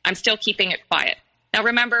anything. I'm still keeping it quiet. Now,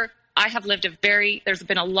 remember, there's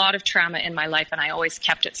been a lot of trauma in my life, and I always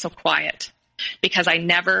kept it so quiet because I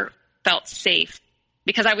never felt safe,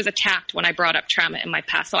 because I was attacked when I brought up trauma in my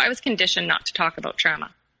past. So I was conditioned not to talk about trauma,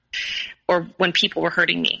 or when people were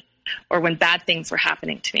hurting me, or when bad things were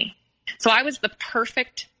happening to me. So I was the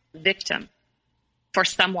perfect victim for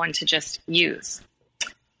someone to just use.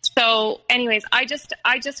 So anyways, I just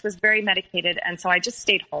was very medicated. And so I just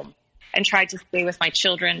stayed home and tried to stay with my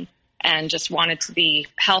children and just wanted to be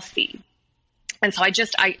healthy. And so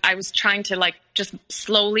I was trying to just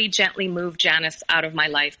slowly, gently move Janice out of my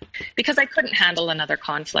life because I couldn't handle another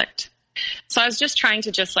conflict. So I was just trying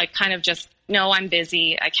to no, I'm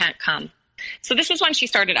busy. I can't come. So this is when she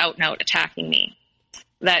started out and out attacking me,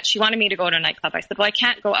 that she wanted me to go to a nightclub. I said, well, I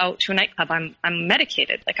can't go out to a nightclub. I'm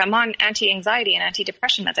medicated. I'm on anti-anxiety and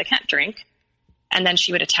anti-depression meds. I can't drink. And then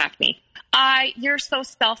she would attack me. You're so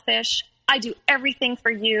selfish. I do everything for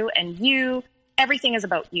you, and everything is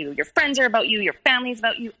about you. Your friends are about you. Your family's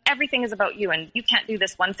about you. Everything is about you. And you can't do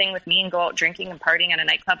this one thing with me and go out drinking and partying at a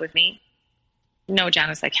nightclub with me. No,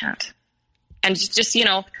 Janice, I can't. And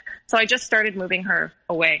so I just started moving her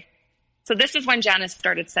away. So this is when Janice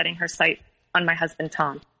started setting her sight on my husband,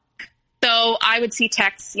 Tom. So I would see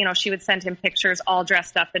texts, she would send him pictures all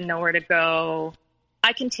dressed up and nowhere to go.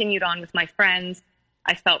 I continued on with my friends.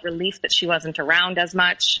 I felt relief that she wasn't around as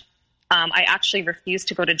much. I actually refused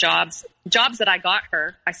to go to jobs that I got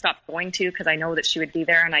her. I stopped going to because I know that she would be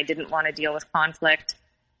there and I didn't want to deal with conflict.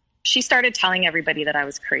 She started telling everybody that I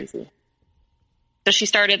was crazy. So she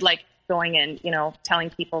started going in, telling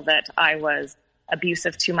people that I was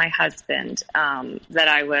abusive to my husband, that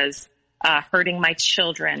I was hurting my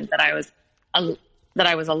children, that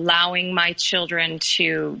I was allowing my children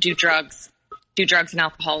to do drugs and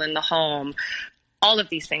alcohol in the home. All of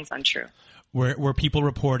these things untrue. Were people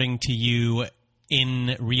reporting to you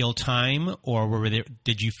in real time, or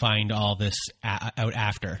did you find all this out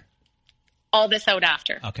after? All this out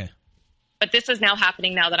after. Okay. But this is now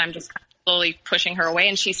happening now that I'm just slowly pushing her away,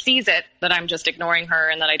 and she sees it, that I'm just ignoring her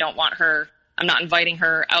and that I don't want her. I'm not inviting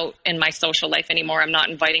her out in my social life anymore. I'm not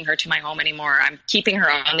inviting her to my home anymore. I'm keeping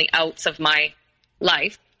her on the outs of my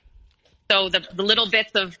life. So the little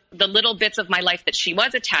bits of my life that she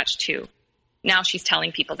was attached to, now she's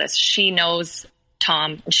telling people this. She knows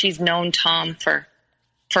Tom. She's known Tom for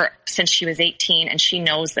since she was 18, and she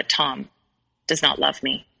knows that Tom does not love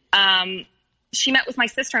me. She met with my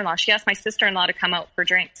sister-in-law. She asked my sister-in-law to come out for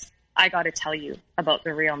drinks. I got to tell you about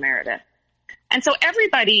the real Meredith. And so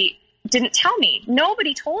everybody didn't tell me.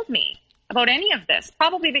 Nobody told me about any of this,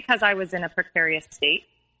 probably because I was in a precarious state,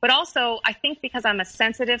 but also I think because I'm a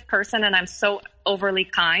sensitive person and I'm so overly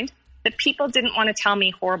kind that people didn't want to tell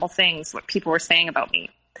me horrible things, what people were saying about me.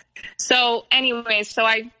 So anyways,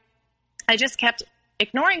 I just kept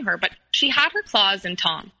ignoring her, but she had her claws in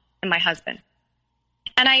Tom and my husband.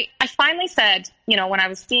 And I finally said, when I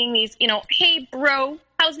was seeing these, hey, bro,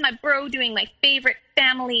 how's my bro doing? My favorite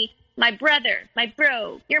family, my brother, my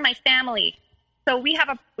bro, you're my family. So we have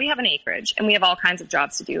an acreage and we have all kinds of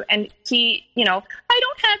jobs to do. And he, I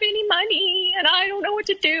don't have any money and I don't know what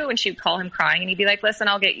to do. And she would call him crying and he'd be like, listen,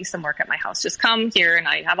 I'll get you some work at my house. Just come here and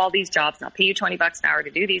I have all these jobs and I'll pay you $20 an hour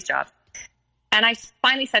to do these jobs. And I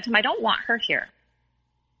finally said to him, I don't want her here.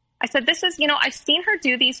 I said, this is, I've seen her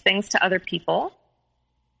do these things to other people.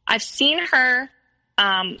 I've seen her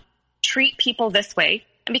treat people this way.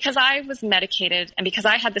 And because I was medicated and because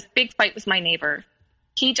I had this big fight with my neighbor,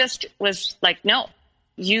 he just was like, no,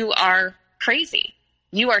 you are crazy.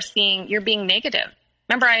 You're being negative.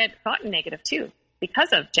 Remember, I had gotten negative too because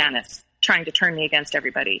of Janice trying to turn me against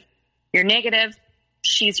everybody. You're negative.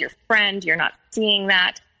 She's your friend. You're not seeing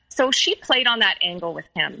that. So she played on that angle with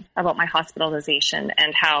him about my hospitalization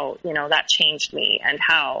and how, that changed me and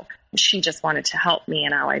how she just wanted to help me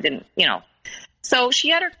and how I didn't, So she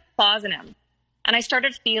had her claws in him. And I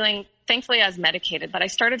started feeling, thankfully I was medicated, but I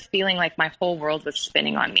started feeling like my whole world was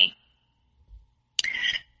spinning on me.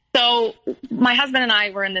 So my husband and I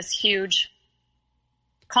were in this huge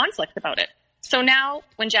conflict about it. So now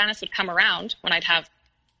when Janice would come around, when I'd have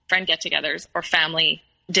friend get-togethers or family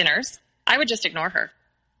dinners, I would just ignore her.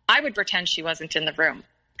 I would pretend she wasn't in the room,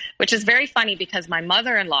 which is very funny because my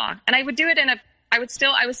mother-in-law, and I would do it I was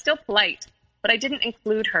still polite, but I didn't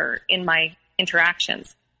include her in my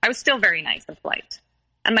interactions. I was still very nice and polite.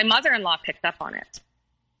 And my mother-in-law picked up on it.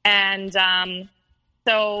 And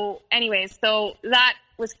so that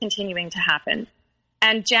was continuing to happen.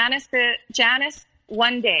 And Janice,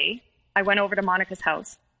 one day, I went over to Monica's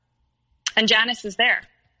house, and Janice is there.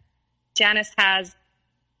 Janice has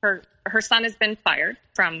her son has been fired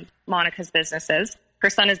from Monica's businesses. Her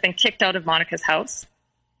son has been kicked out of Monica's house.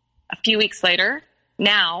 A few weeks later,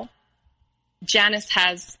 now Janice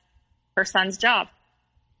has her son's job.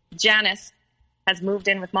 Janice has moved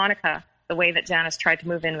in with Monica the way that Janice tried to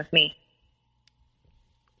move in with me.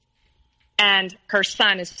 And her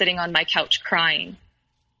son is sitting on my couch crying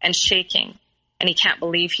and shaking, and he can't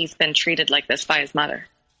believe he's been treated like this by his mother.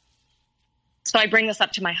 So I bring this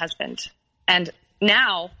up to my husband, and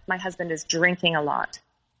now my husband is drinking a lot.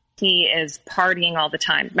 He is partying all the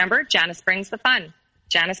time. Remember, Janice brings the fun.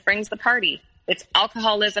 Janice brings the party. It's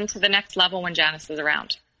alcoholism to the next level when Janice is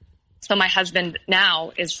around. So my husband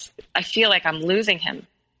now I feel like I'm losing him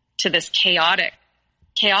to this chaotic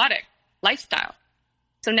lifestyle.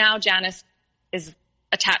 So now Janice is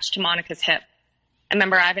attached to Monica's hip. And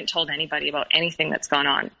remember, I haven't told anybody about anything that's gone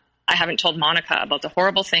on. I haven't told Monica about the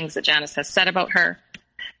horrible things that Janice has said about her.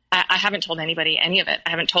 I haven't told anybody any of it. I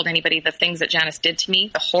haven't told anybody the things that Janice did to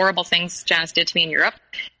me, the horrible things Janice did to me in Europe.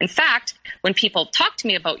 In fact, when people talked to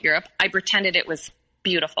me about Europe, I pretended it was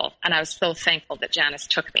beautiful. And I was so thankful that Janice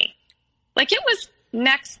took me. Like, it was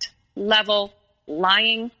next level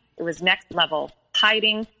lying. It was next level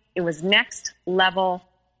hiding. It was next level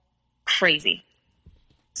crazy.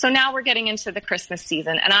 So now we're getting into the Christmas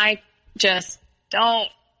season, and I just don't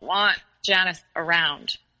want Janice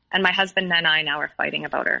around. And my husband and I now are fighting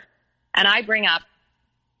about her. And I bring up,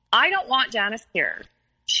 I don't want Janice here.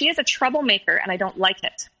 She is a troublemaker, and I don't like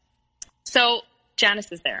it. So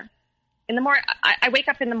Janice is there. In the morning, I wake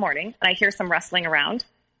up in the morning, and I hear some rustling around,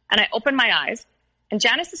 and I open my eyes, and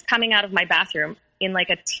Janice is coming out of my bathroom in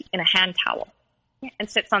in a hand towel, and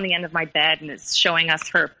sits on the end of my bed and is showing us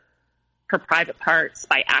her private parts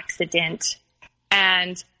by accident.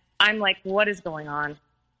 And I'm like, what is going on?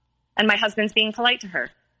 And my husband's being polite to her.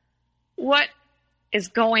 What is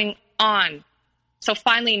going on? So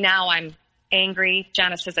finally now I'm angry.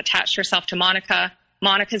 Janice has attached herself to Monica.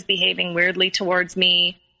 Monica's behaving weirdly towards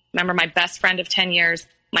me. Remember, my best friend of 10 years.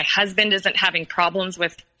 My husband isn't having problems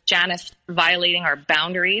with Janice violating our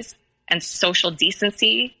boundaries and social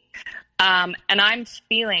decency. And I'm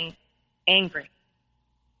feeling angry.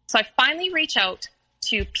 So I finally reach out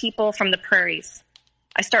to people from the prairies.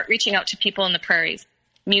 I start reaching out to people in the prairies,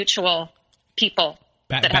 mutual people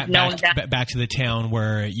that have known them. Back to the town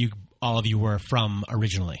where all of you were from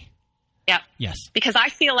originally. Yeah. Yes. Because I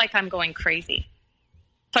feel like I'm going crazy.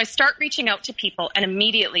 So I start reaching out to people, and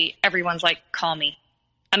immediately everyone's like, call me.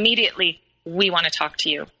 Immediately, we want to talk to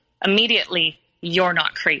you. Immediately, you're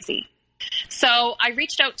not crazy. So I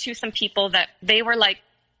reached out to some people that they were like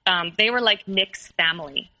Nick's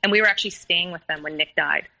family, and we were actually staying with them when Nick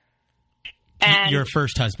died. And your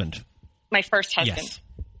first husband. My first husband. Yes.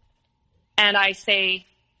 And I say,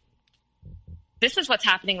 this is what's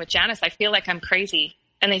happening with Janice. I feel like I'm crazy.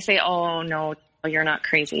 And they say, oh, no, you're not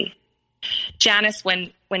crazy. Janice,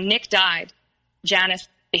 when Nick died, Janice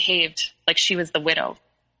behaved like she was the widow.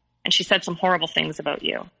 And she said some horrible things about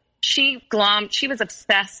you. She was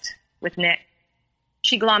obsessed with Nick.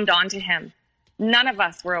 She glommed onto him. None of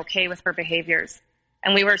us were okay with her behaviors.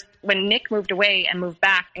 And when Nick moved away and moved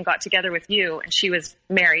back and got together with you, and she was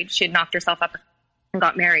married, she had knocked herself up and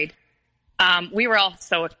got married. We were all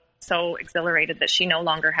so exhilarated that she no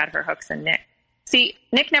longer had her hooks in Nick. See,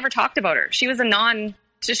 Nick never talked about her. She was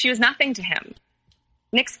nothing to him.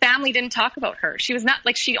 Nick's family didn't talk about her.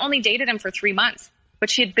 She only dated him for 3 months, but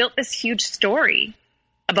she had built this huge story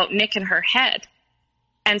about Nick in her head.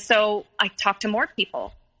 And so I talked to more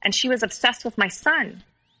people, and she was obsessed with my son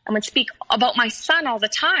and would speak about my son all the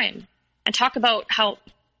time and talk about how,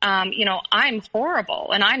 I'm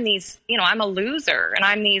horrible and I'm I'm a loser and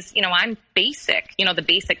I'm basic, the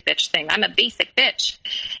basic bitch thing. I'm a basic bitch.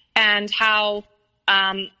 And how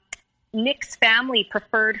Nick's family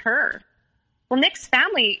preferred her. Well, Nick's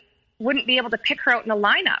family wouldn't be able to pick her out in a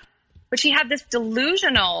lineup, but she had this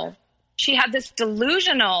delusional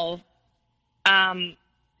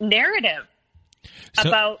narrative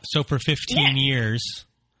about. So for 15 years,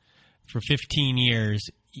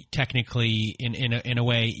 technically, in a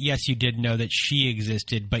way, yes, you did know that she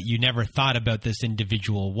existed, but you never thought about this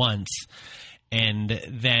individual once. And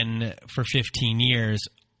then for 15 years,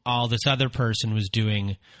 all this other person was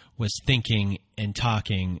doing was thinking and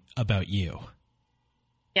talking about you.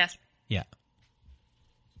 Yes. Yeah.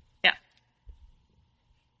 Yeah.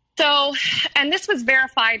 So, and this was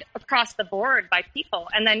verified across the board by people.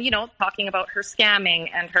 And then, talking about her scamming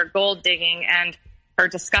and her gold digging and her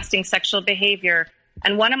disgusting sexual behavior.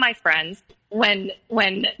 And one of my friends, when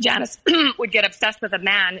Janice would get obsessed with a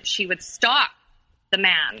man, she would stalk the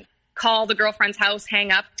man, call the girlfriend's house,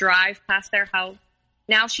 hang up, drive past their house.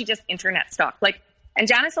 Now she just internet stalked. And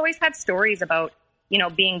Janice always had stories about,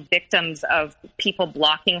 being victims of people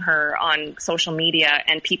blocking her on social media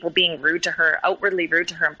and people being rude to her, outwardly rude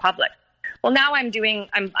to her in public. Well, now I'm doing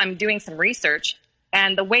some research,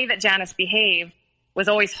 and the way that Janice behaved was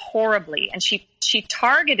always horribly. And she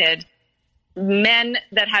targeted men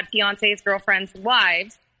that had fiancés, girlfriends,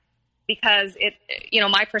 wives, because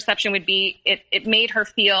my perception would be it made her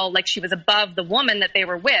feel like she was above the woman that they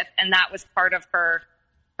were with, and that was part of her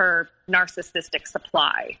narcissistic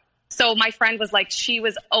supply. So my friend was like, she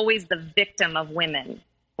was always the victim of women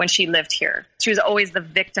when she lived here. She was always the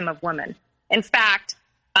victim of women. In fact,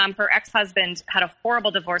 her ex-husband had a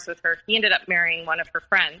horrible divorce with her. He ended up marrying one of her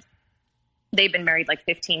friends. They've been married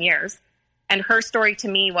 15 years. And her story to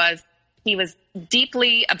me was he was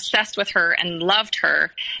deeply obsessed with her and loved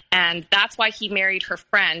her. And that's why he married her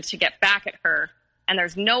friend, to get back at her. And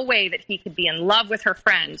there's no way that he could be in love with her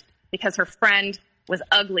friend because her friend was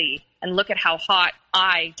ugly. And look at how hot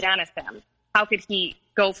Janice, am. How could he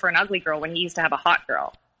go for an ugly girl when he used to have a hot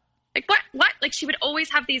girl? What? She would always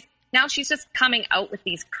have these. Now she's just coming out with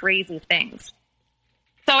these crazy things.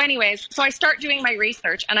 So anyways, I start doing my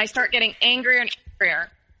research, and I start getting angrier and angrier,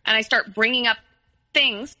 and I start bringing up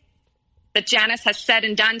things that Janice has said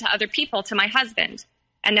and done to other people to my husband.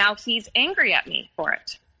 And now he's angry at me for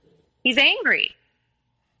it. He's angry.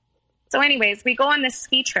 So anyways, we go on this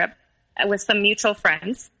ski trip with some mutual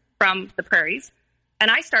friends from the prairies.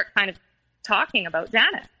 And I start kind of talking about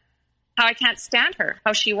Janice, how I can't stand her,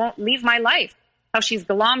 how she won't leave my life, how she's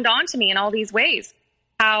glommed onto me in all these ways,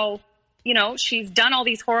 how, she's done all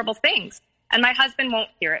these horrible things. And my husband won't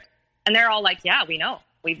hear it. And they're all like, yeah, we know.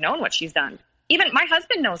 We've known what she's done. Even my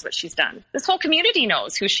husband knows what she's done. This whole community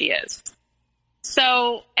knows who she is.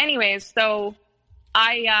 So anyways, we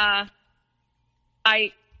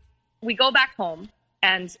go back home,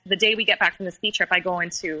 and the day we get back from the ski trip, I go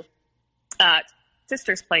into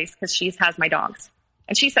sister's place because she has my dogs.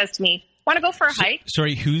 And she says to me, want to go for a hike?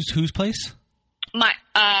 Sorry, whose place? My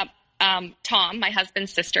Tom, my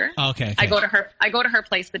husband's sister. Oh, okay. I go to her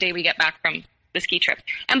place the day we get back from the ski trip.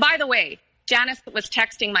 And by the way, Janice was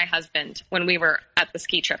texting my husband when we were at the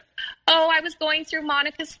ski trip. Oh, I was going through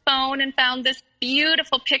Monica's phone and found this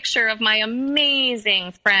beautiful picture of my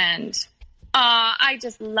amazing friend. I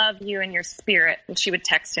just love you and your spirit. And she would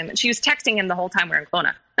text him. And she was texting him the whole time we were in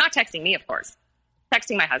Kelowna. Not texting me, of course.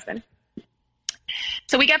 Texting my husband.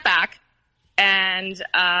 So we get back, and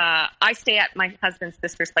I stay at my husband's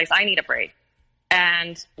sister's place. I need a break.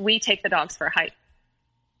 And we take the dogs for a hike.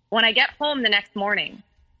 When I get home the next morning,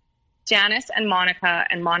 Janice and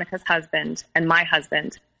Monica's husband and my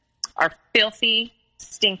husband are filthy,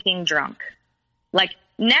 stinking drunk. Like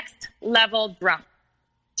next level drunk.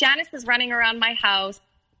 Janice is running around my house,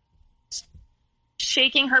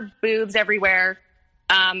 shaking her boobs everywhere.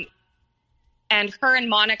 And her and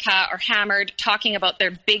Monica are hammered, talking about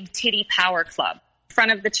their big titty power club in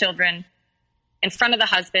front of the children, in front of the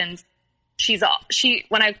husband.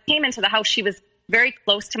 When I came into the house, she was very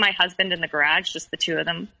close to my husband in the garage, just the two of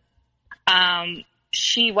them.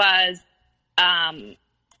 She was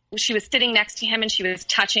sitting next to him, and she was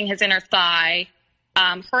touching his inner thigh.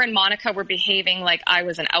 Her and Monica were behaving like I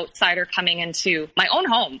was an outsider coming into my own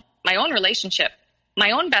home, my own relationship,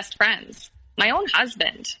 my own best friends, my own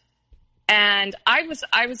husband. And I just,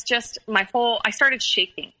 I started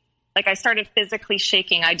shaking. Like I started physically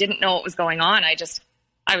shaking. I didn't know what was going on. I just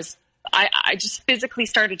physically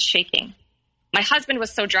started shaking. My husband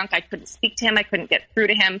was so drunk, I couldn't speak to him. I couldn't get through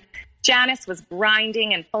to him. Janice was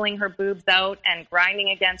grinding and pulling her boobs out and grinding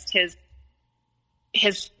against his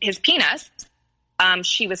penis.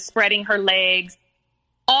 She was spreading her legs,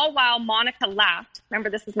 all while Monica laughed. Remember,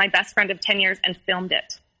 this is my best friend of 10 years, and filmed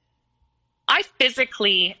it. I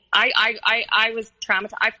was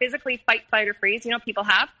traumatized. I physically fight, flight, or freeze. People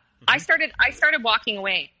have. Mm-hmm. I started walking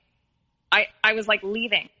away. I was like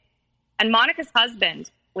leaving. And Monica's husband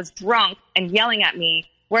was drunk and yelling at me,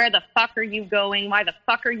 where the fuck are you going? Why the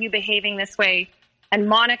fuck are you behaving this way? And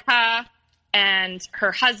Monica and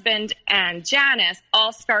her husband and Janice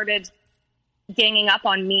all started ganging up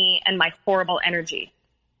on me and my horrible energy.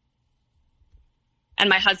 And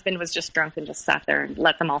my husband was just drunk and just sat there and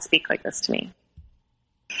let them all speak like this to me.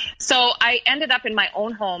 So I ended up in my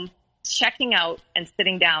own home, checking out and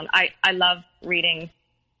sitting down. I love reading.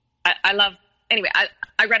 Anyway,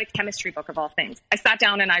 I read a chemistry book of all things. I sat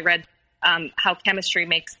down and I read How Chemistry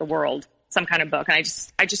Makes the World, some kind of book. And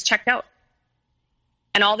I just checked out.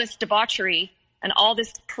 And all this debauchery and all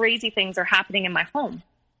this crazy things are happening in my home.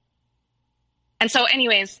 And so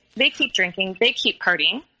anyways, they keep drinking. They keep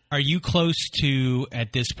partying. Are you close to,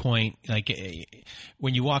 at this point, like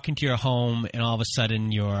when you walk into your home and all of a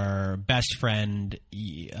sudden your best friend,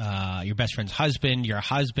 your best friend's husband, your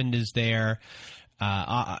husband is there,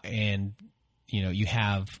 and you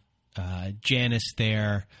have Janice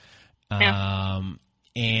there,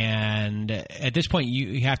 and at this point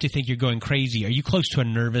you have to think you're going crazy. Are you close to a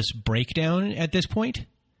nervous breakdown at this point?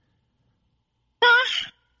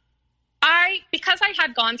 Because I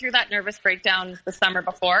had gone through that nervous breakdown the summer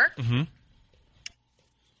before, mm-hmm.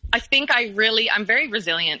 I think I'm very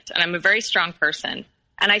resilient and I'm a very strong person.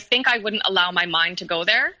 And I think I wouldn't allow my mind to go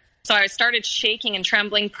there. So I started shaking and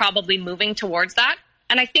trembling, probably moving towards that.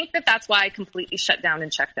 And I think that's why I completely shut down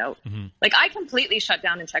and checked out. Mm-hmm. Like I completely shut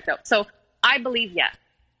down and checked out. So I believe yes.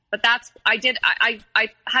 But I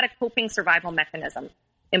had a coping survival mechanism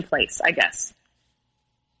in place, I guess.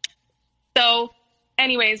 So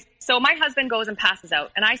anyways, so my husband goes and passes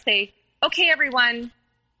out and I say, okay, everyone,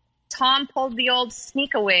 Tom pulled the old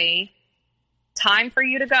sneak away. Time for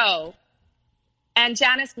you to go. And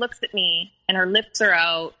Janice looks at me and her lips are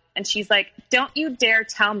out and she's like, don't you dare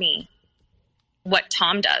tell me what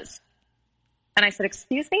Tom does. And I said,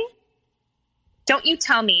 excuse me? Don't you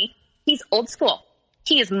tell me. He's old school.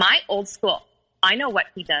 He is my old school. I know what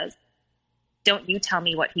he does. Don't you tell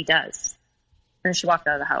me what he does. And she walked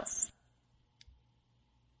out of the house.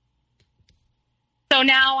 So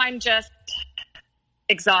now I'm just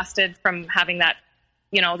exhausted from having that,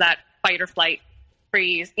 that fight or flight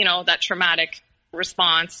freeze, that traumatic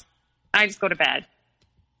response. I just go to bed.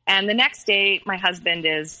 And the next day, my husband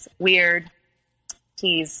is weird.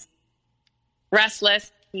 He's restless.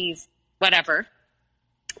 He's whatever.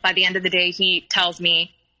 By the end of the day, he tells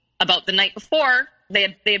me about the night before. They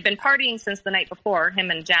had been partying since the night before, him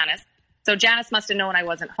and Janice. So Janice must have known I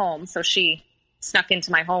wasn't home. So she snuck into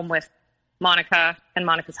my home with Monica and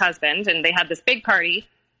Monica's husband, and they had this big party,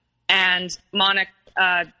 and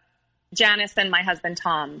Janice and my husband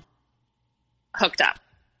Tom hooked up.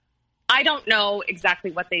 I don't know exactly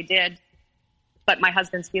what they did, but my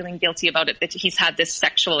husband's feeling guilty about it, that he's had this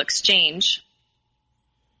sexual exchange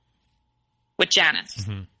with Janice.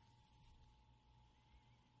 Mm-hmm.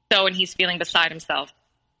 So, and he's feeling beside himself,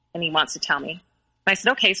 and he wants to tell me. And I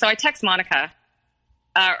said, okay, so I text Monica,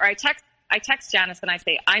 I text Janice and I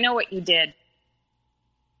say, I know what you did.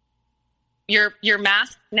 Your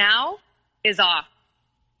mask now is off.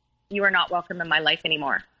 You are not welcome in my life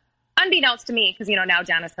anymore. Unbeknownst to me, because, now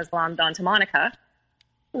Janice has glommed onto Monica,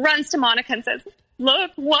 runs to Monica and says,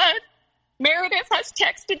 look what? Meredith has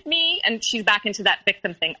texted me. And she's back into that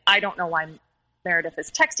victim thing. I don't know why Meredith is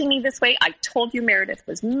texting me this way. I told you Meredith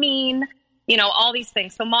was mean. All these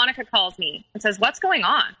things. So Monica calls me and says, what's going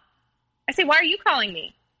on? I say, why are you calling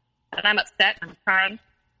me? And I'm upset. I'm crying.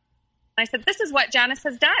 I said, this is what Janice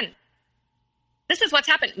has done. This is what's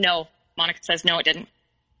happened. No, Monica says, no, it didn't.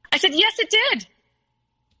 I said, yes, it did.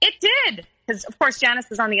 It did. Because, of course, Janice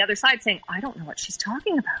is on the other side saying, I don't know what she's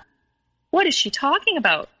talking about. What is she talking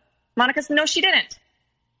about? Monica said, no, she didn't.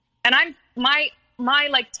 And my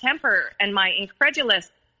temper and my incredulous,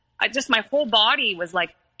 my whole body was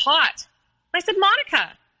like hot. I said,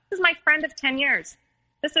 Monica, this is my friend of 10 years.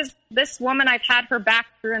 This woman, I've had her back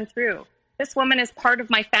through and through. This woman is part of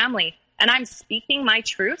my family, and I'm speaking my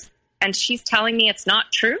truth, and she's telling me it's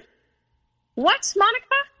not true. What, Monica?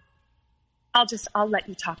 I'll let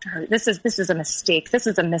you talk to her. This is a mistake. This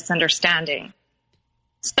is a misunderstanding.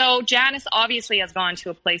 So Janice obviously has gone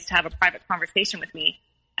to a place to have a private conversation with me.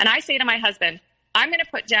 And I say to my husband, I'm going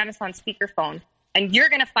to put Janice on speakerphone, and you're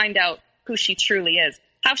going to find out who she truly is,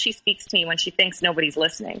 how she speaks to me when she thinks nobody's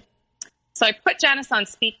listening. So I put Janice on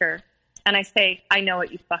speaker, and I say, I know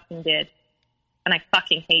what you fucking did, and I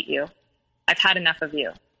fucking hate you. I've had enough of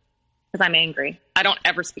you, because I'm angry. I don't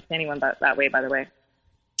ever speak to anyone that way, by the way.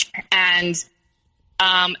 And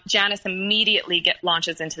Janice immediately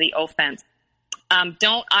launches into the offense.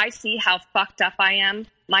 Don't I see how fucked up I am?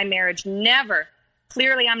 My marriage never.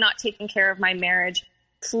 Clearly, I'm not taking care of my marriage.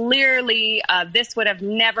 Clearly, this would have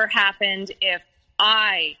never happened if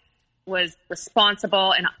I was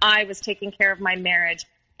responsible and I was taking care of my marriage.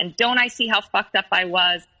 And don't I see how fucked up I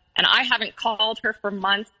was? And I haven't called her for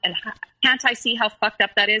months. And can't I see how fucked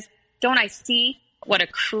up that is? Don't I see what a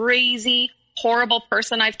crazy, horrible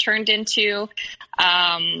person I've turned into?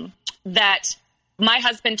 That my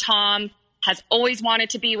husband, Tom, has always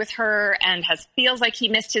wanted to be with her and feels like he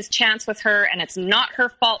missed his chance with her, and it's not her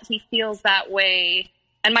fault he feels that way.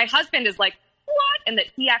 And my husband is like, what? And that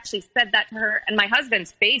he actually said that to her. And my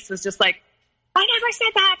husband's face was just like, I never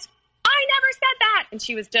said that. I never said that. And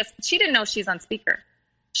she didn't know she's on speaker.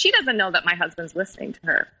 She doesn't know that my husband's listening to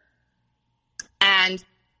her. And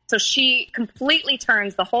so she completely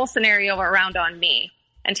turns the whole scenario around on me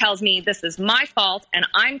and tells me this is my fault and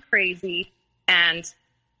I'm crazy and,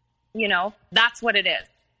 that's what it is.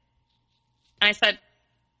 And I said,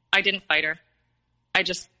 I didn't fight her. I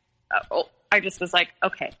just was like,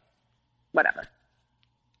 okay, whatever.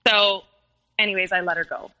 So anyways, I let her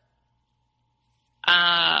go.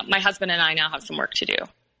 My husband and I now have some work to do.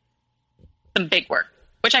 Some big work,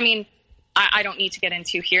 which I don't need to get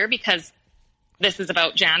into here because this is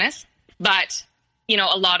about Janice. But,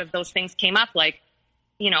 a lot of those things came up, like,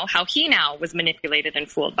 how he now was manipulated and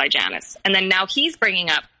fooled by Janice. And then now he's bringing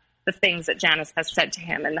up the things that Janice has said to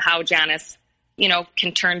him and how Janice,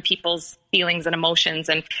 can turn people's feelings and emotions,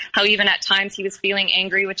 and how even at times he was feeling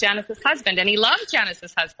angry with Janice's husband, and he loved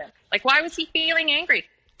Janice's husband. Like, why was he feeling angry?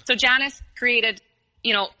 So Janice created,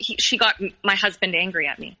 she got my husband angry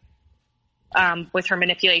at me with her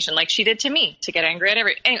manipulation, like she did to me, to get angry at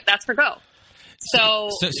that's her go. So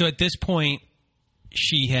at this point,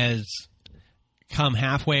 she has come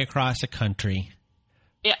halfway across the country,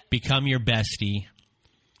 become your bestie.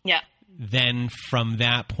 Yeah. Then from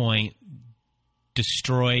that point,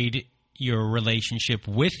 destroyed your relationship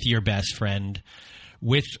with your best friend,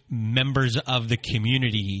 with members of the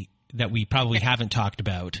community that we probably haven't talked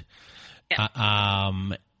about. Yeah.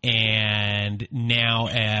 And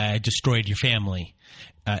now destroyed your family,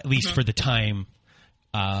 at least for the time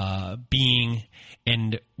being.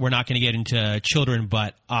 And we're not going to get into children,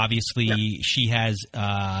 but obviously she has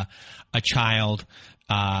a child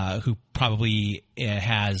who probably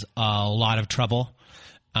has a lot of trouble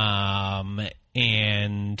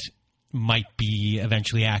and might be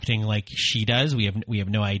eventually acting like she does. We have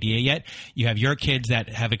no idea yet. You have your kids that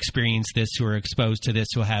have experienced this, who are exposed to this,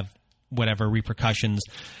 who have whatever repercussions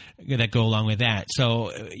that go along with that.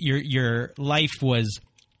 So your life was,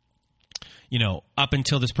 up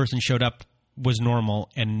until this person showed up, was normal,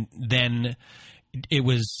 and then it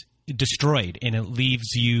was destroyed, and it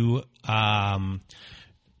leaves you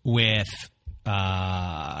with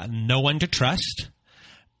no one to trust.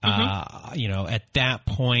 At that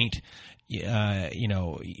point, you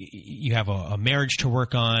have a marriage to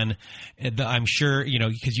work on. I'm sure,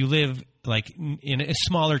 because you live like in a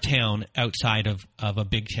smaller town outside of a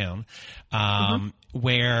big town,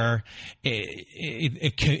 where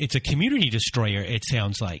it's a community destroyer, it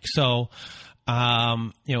sounds like. So,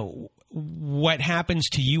 what happens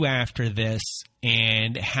to you after this,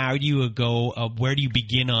 and how do you go, where do you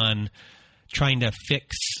begin on trying to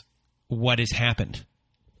fix what has happened?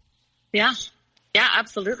 Yeah,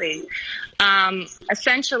 absolutely.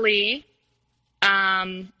 Essentially,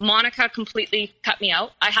 Monica completely cut me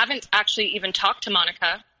out. I haven't actually even talked to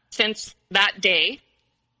Monica since that day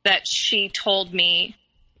that she told me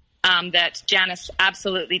that Janice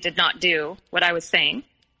absolutely did not do what I was saying.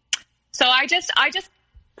 So I just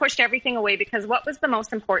pushed everything away, because what was the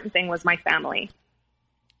most important thing was my family.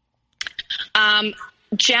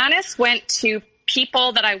 Janice went to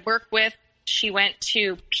people that I work with. She went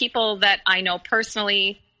to people that I know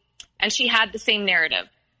personally, and she had the same narrative,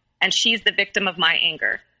 and she's the victim of my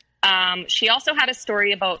anger. She also had a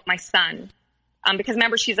story about my son, because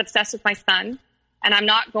remember, she's obsessed with my son, and I'm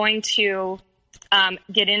not going to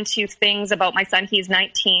get into things about my son. He's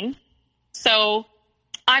 19. So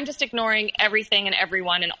I'm just ignoring everything and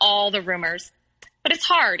everyone and all the rumors. But it's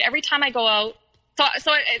hard. Every time I go out,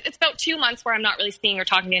 so it's about 2 months where I'm not really seeing or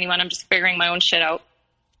talking to anyone. I'm just figuring my own shit out.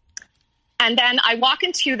 And then I walk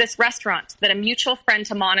into this restaurant that a mutual friend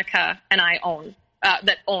to Monica and I own,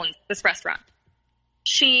 that owns this restaurant.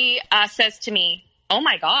 She says to me, "Oh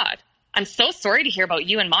my God, I'm so sorry to hear about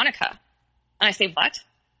you and Monica." And I say, "What?"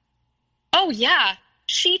 "Oh yeah,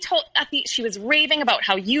 she was raving about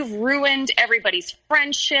how you've ruined everybody's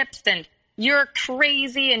friendships, and you're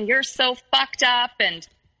crazy, and you're so fucked up, and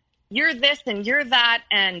you're this and you're that,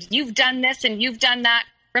 and you've done this and you've done that."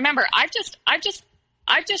 Remember, I've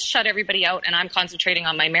just shut everybody out, and I'm concentrating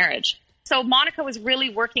on my marriage. So Monica was really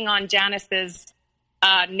working on Janice's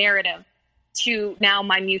narrative to now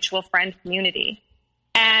my mutual friend community.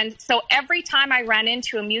 And so every time I ran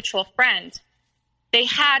into a mutual friend, they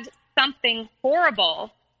had something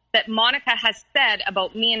horrible that Monica has said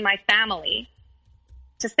about me and my family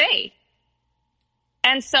to say.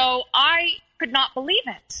 And so I could not believe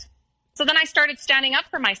it. So then I started standing up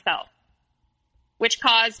for myself, which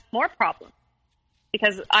caused more problems.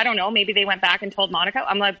 because I don't know, maybe they went back and told Monica.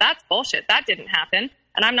 I'm like, that's bullshit. That didn't happen.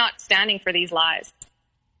 And I'm not standing for these lies.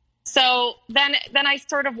 So then I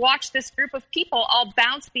sort of watched this group of people all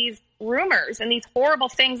bounce these rumors and these horrible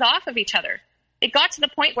things off of each other. It got to the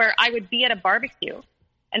point where I would be at a barbecue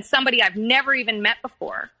and somebody I've never even met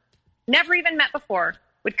before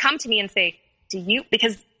would come to me and say,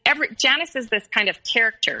 because Janice is this kind of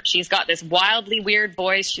character. She's got this wildly weird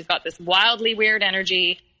voice. She's got this wildly weird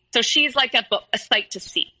energy. So she's like a sight to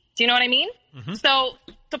see. Do you know what I mean? Mm-hmm. So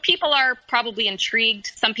people are probably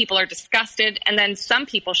intrigued. Some people are disgusted. And then some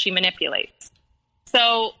people she manipulates.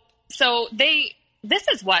 So this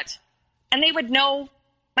is what, and they would know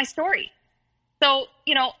my story. So,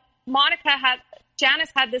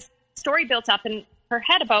 Janice had this story built up in her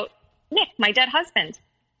head about Nick, my dead husband,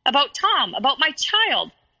 about Tom, about my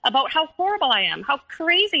child, about how horrible I am, how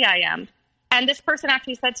crazy I am. And this person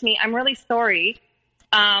actually said to me, I'm really sorry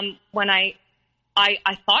when I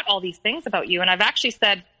thought all these things about you. And I've actually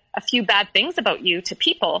said a few bad things about you to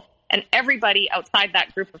people. And everybody outside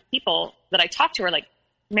that group of people that I talked to were like,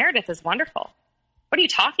 Meredith is wonderful. What are you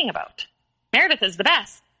talking about? Meredith is the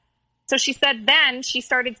best. So she said then she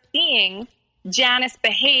started seeing Janice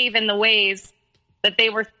behave in the ways that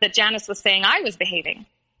Janice was saying I was behaving.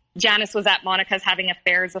 Janice was at Monica's having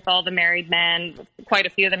affairs with all the married men, quite a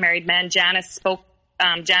few of the married men. Janice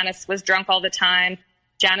was drunk all the time.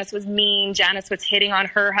 Janice was mean. Janice was hitting on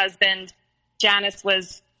her husband. Janice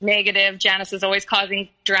was negative. Janice was always causing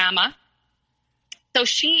drama. So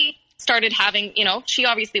she started having, she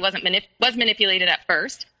obviously was manipulated at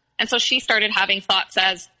first. And so she started having thoughts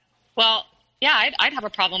as, well, yeah, I'd have a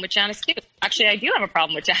problem with Janice too. Actually, I do have a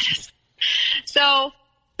problem with Janice. So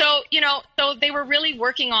they were really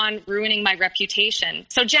working on ruining my reputation.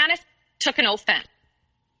 So Janice took an offense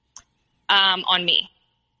on me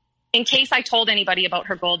in case I told anybody about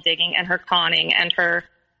her gold digging and her conning and her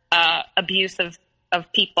abuse of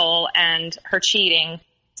people and her cheating.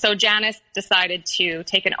 So Janice decided to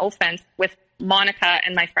take an offense with Monica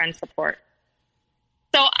and my friend's support.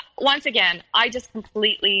 So once again, I just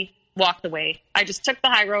completely walked away. I just took the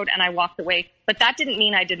high road and I walked away. But that didn't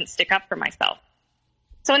mean I didn't stick up for myself.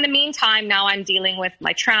 So in the meantime, now I'm dealing with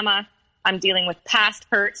my trauma. I'm dealing with past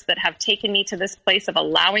hurts that have taken me to this place of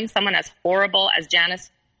allowing someone as horrible as Janice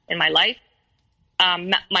in my life.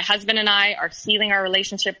 My husband and I are healing our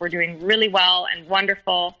relationship. We're doing really well and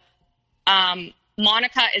wonderful.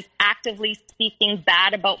 Monica is actively speaking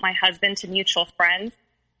bad about my husband to mutual friends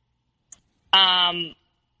on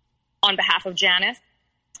behalf of Janice.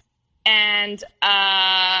 And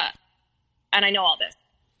I know all this.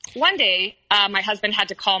 One day, my husband had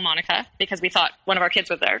to call Monica because we thought one of our kids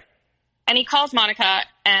was there. And he calls Monica,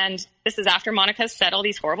 and this is after Monica's said all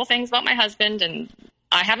these horrible things about my husband, and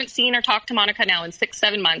I haven't seen or talked to Monica now in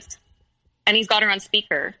 6-7 months. And he's got her on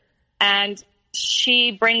speaker. And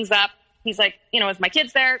she brings up, he's like, is my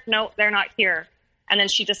kids there? No, they're not here. And then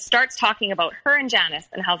she just starts talking about her and Janice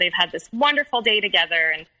and how they've had this wonderful day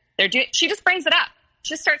together. And she just brings it up.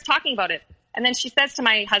 She just starts talking about it. And then she says to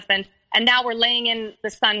my husband, and now we're laying in the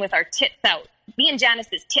sun with our tits out. Me and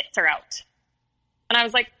Janice's tits are out. And I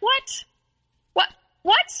was like, what?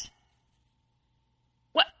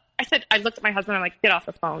 I said, I looked at my husband. I'm like, get off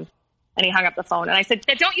the phone. And he hung up the phone. And I said,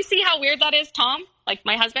 don't you see how weird that is, Tom? Like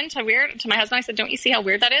my husband to my husband, I said, don't you see how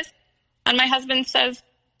weird that is? And my husband says,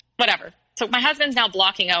 whatever. So my husband's now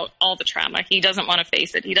blocking out all the trauma. He doesn't want to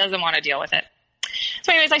face it. He doesn't want to deal with it.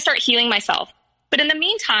 So anyways, I start healing myself. But in the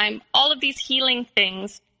meantime, all of these healing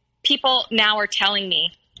things, people now are telling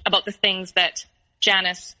me about the things that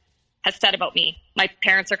Janice has said about me. My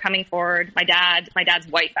parents are coming forward. My dad's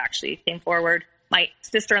wife actually came forward. My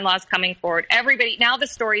sister-in-law's coming forward. Everybody, now the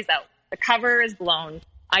story's out. The cover is blown.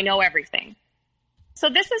 I know everything. So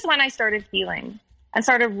this is when I started healing and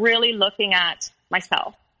started really looking at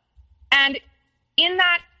myself. And in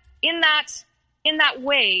that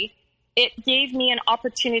way, it gave me an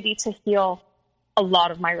opportunity to heal a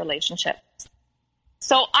lot of my relationships.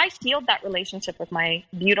 So I healed that relationship with my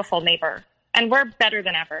beautiful neighbor, and we're better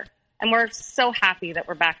than ever. And we're so happy that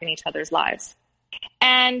we're back in each other's lives.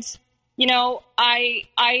 And, I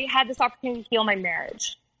had this opportunity to heal my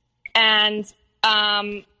marriage. And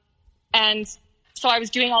so I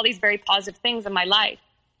was doing all these very positive things in my life.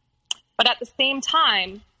 But at the same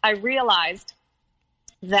time, I realized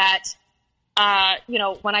that,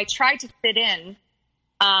 when I tried to fit in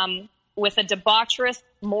with a debaucherous,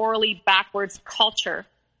 morally backwards culture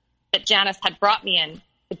that Janice had brought me in,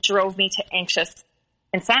 it drove me to anxious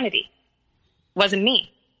insanity. Wasn't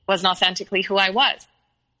me. Wasn't authentically who I was.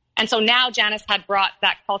 And so now Janice had brought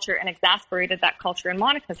that culture and exasperated that culture in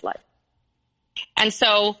Monica's life. And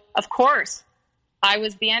so, of course, I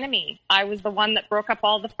was the enemy. I was the one that broke up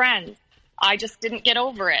all the friends. I just didn't get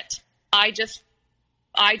over it. I just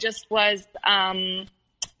was,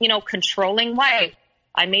 controlling wife.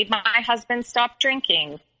 I made my husband stop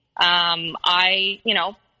drinking. So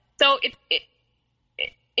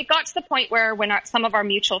it got to the point where when some of our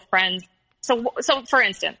mutual friends, so for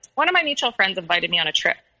instance, one of my mutual friends invited me on a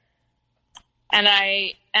trip, and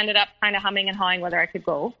I ended up kind of humming and hawing whether I could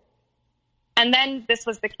go. And then this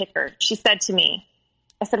was the kicker. She said to me,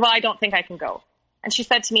 I said, well, I don't think I can go. And she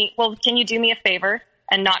said to me, well, can you do me a favor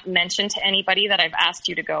and not mention to anybody that I've asked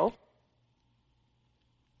you to go?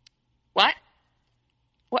 What?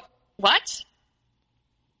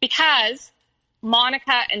 Because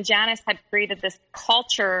Monica and Janice had created this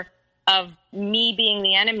culture of me being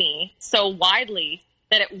the enemy so widely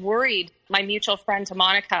that it worried my mutual friend to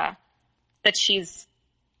Monica that she's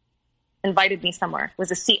invited me somewhere.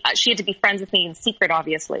 She had to be friends with me in secret,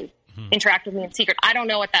 obviously. Interact with me in secret. I don't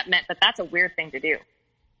know what that meant, but that's a weird thing to do.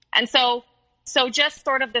 And so just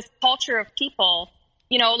sort of this culture of people,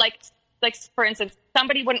 like for instance,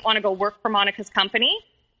 somebody wouldn't want to go work for Monica's company.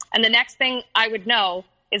 And the next thing I would know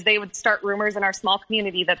is they would start rumors in our small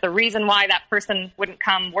community that the reason why that person wouldn't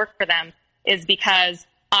come work for them is because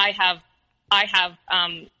I have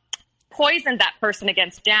poisoned that person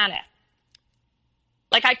against Janet.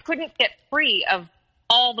 Like, I couldn't get free of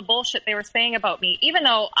all the bullshit they were saying about me, even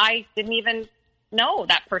though I didn't even know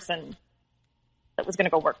that person that was going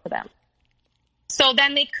to go work for them. So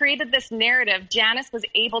then they created this narrative. Janice was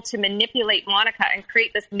able to manipulate Monica and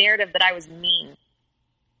create this narrative that I was mean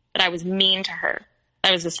to her.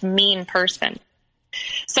 I was this mean person.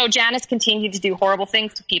 So Janice continued to do horrible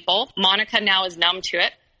things to people. Monica now is numb to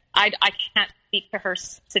it. I can't speak to her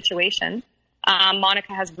situation.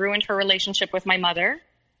 Monica has ruined her relationship with my mother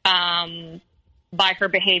by her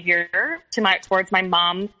behavior towards my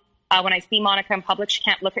mom. When I see Monica in public, she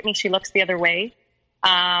can't look at me. She looks the other way.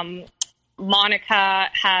 Monica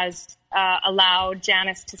has allowed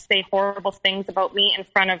Janice to say horrible things about me in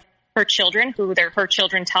front of her children, her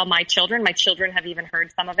children tell my children. My children have even heard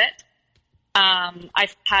some of it.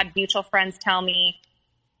 I've had mutual friends tell me,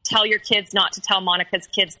 tell your kids not to tell Monica's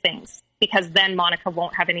kids things, because then Monica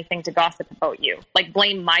won't have anything to gossip about you. Like,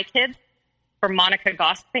 blame my kids for Monica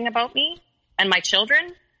gossiping about me and my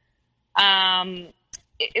children.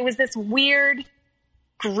 It was this weird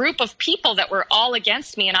group of people that were all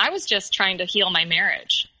against me, and I was just trying to heal my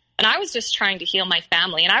marriage, and I was just trying to heal my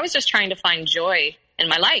family, and I was just trying to find joy in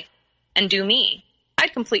my life and do me.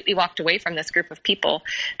 I'd completely walked away from this group of people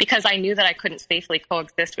because I knew that I couldn't safely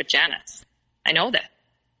coexist with Janice. I know that.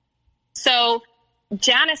 So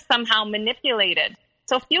Janice somehow manipulated.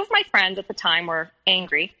 So a few of my friends at the time were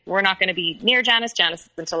angry. We're not going to be near Janice. Janice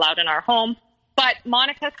isn't allowed in our home. But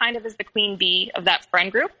Monica kind of is the queen bee of that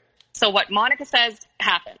friend group. So what Monica says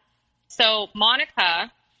happens. So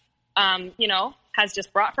Monica, has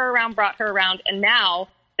just brought her around, and now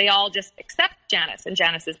they all just accept Janice and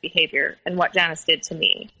Janice's behavior and what Janice did to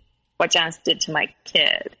me, what Janice did to my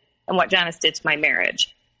kid, and what Janice did to my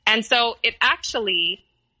marriage. And so it actually,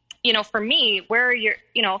 for me,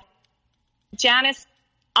 Janice,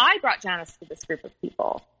 I brought Janice to this group of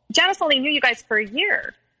people. Janice only knew you guys for a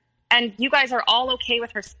year, and you guys are all okay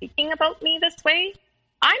with her speaking about me this way.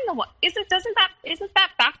 I'm the one. Isn't that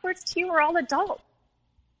backwards to you? We're all adults.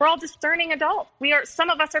 We're all discerning adults. Some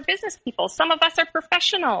of us are business people. Some of us are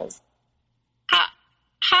professionals.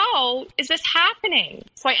 How is this happening?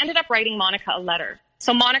 So I ended up writing Monica a letter.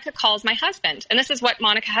 So Monica calls my husband, and this is what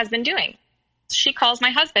Monica has been doing. She calls my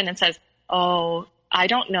husband and says, "Oh, I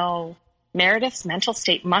don't know. Meredith's mental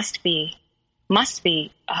state must be.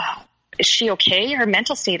 Is she okay? Her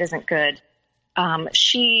mental state isn't good.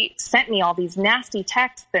 She sent me all these nasty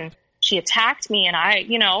texts, and she attacked me, and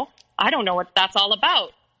I don't know what that's all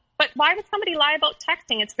about." But why would somebody lie about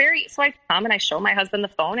texting? So I come and I show my husband the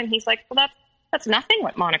phone, and he's like, "Well, that's nothing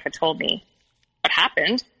what Monica told me. What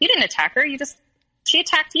happened? You didn't attack her. She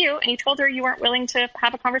attacked you, and you told her you weren't willing to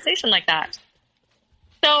have a conversation like that."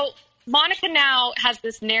 So Monica now has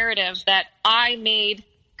this narrative that I made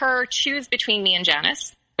her choose between me and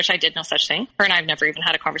Janice, which I did no such thing. Her and I have never even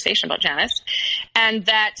had a conversation about Janice. And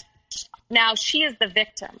that now she is the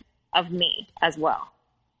victim of me as well.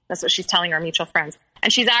 That's what she's telling our mutual friends.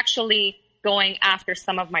 And she's actually going after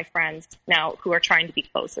some of my friends now who are trying to be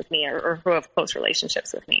close with me or who have close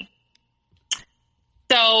relationships with me.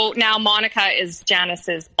 So now Monica is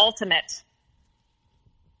Janice's ultimate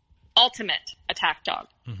attack dog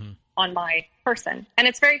on my person. And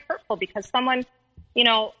it's very hurtful because someone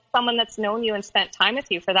that's known you and spent time with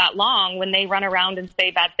you for that long, when they run around and say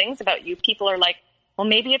bad things about you, people are like, well,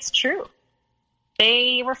 maybe it's true.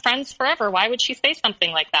 they were friends forever. Why would she say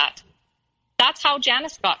something like that? That's how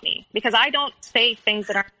Janice got me, because I don't say things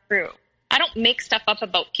that aren't true. I don't make stuff up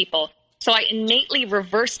about people. So I innately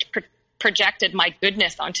projected my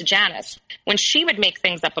goodness onto Janice. When she would make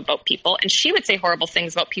things up about people and she would say horrible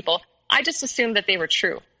things about people, I just assumed that they were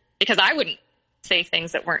true, because I wouldn't say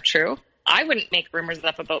things that weren't true. I wouldn't make rumors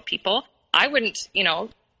up about people. I wouldn't,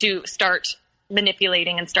 start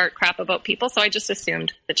manipulating and start crap about people. So I just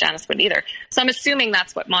assumed that Janice wouldn't either. So I'm assuming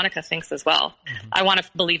that's what Monica thinks as well. Mm-hmm. I want to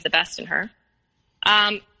believe the best in her.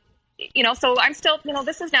 So I'm still,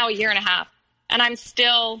 this is now a year and a half, and I'm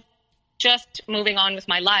still just moving on with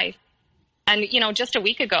my life. And, just a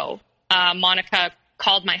week ago, Monica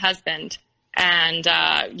called my husband and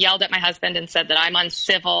yelled at my husband and said that I'm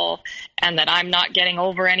uncivil and that I'm not getting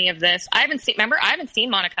over any of this. I haven't seen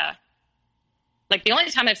Monica. Like, the only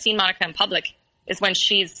time I've seen Monica in public is when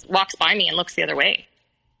she walks by me and looks the other way.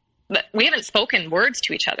 But we haven't spoken words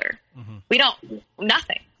to each other. Mm-hmm. We don't,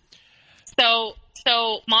 nothing.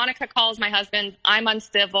 So Monica calls my husband, I'm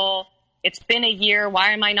uncivil. It's been a year.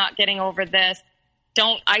 Why am I not getting over this?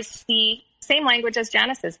 Don't I see, same language as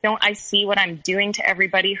Janice's, don't I see what I'm doing to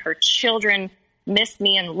everybody? Her children miss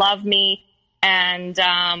me and love me. And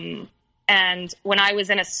when I was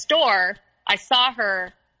in a store, I saw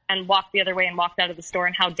her and walked the other way and walked out of the store.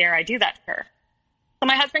 And how dare I do that to her? So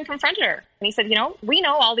my husband confronted her and he said, we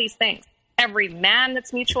know all these things. Every man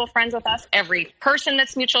that's mutual friends with us, every person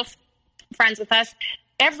that's mutual friends with us,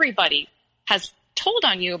 everybody has told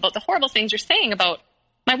on you about the horrible things you're saying about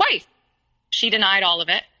my wife. She denied all of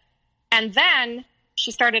it. And then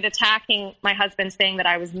she started attacking my husband, saying that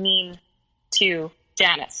I was mean to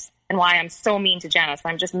Janice and why I'm so mean to Janice.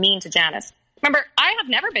 I'm just mean to Janice. Remember, I have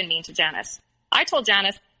never been mean to Janice. I told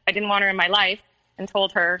Janice I didn't want her in my life and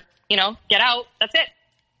told her, get out. That's it.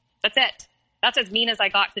 That's it. That's as mean as I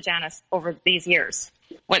got to Janice over these years.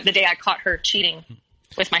 The day I caught her cheating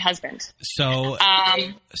with my husband. So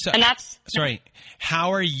and that's sorry.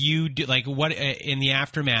 How are you what in the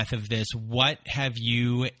aftermath of this? What have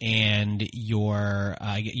you and your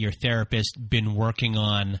therapist been working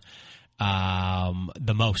on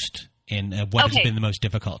the most, and what has been the most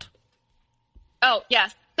difficult? Oh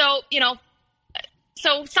yes.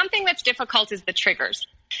 So something that's difficult is the triggers.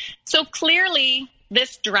 So clearly,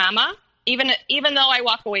 this drama, even though I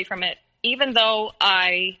walk away from it, even though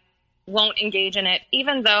I won't engage in it,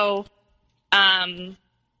 even though I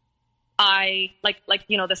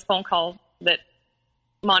this phone call that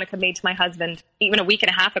Monica made to my husband even a week and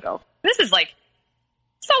a half ago. This is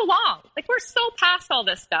so long. We're so past all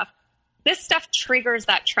this stuff. This stuff triggers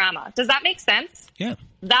that trauma. Does that make sense? Yeah.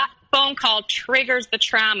 That phone call triggers the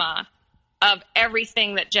trauma of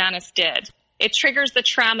everything that Janice did. It triggers the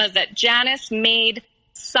trauma that Janice made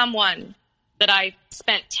someone that I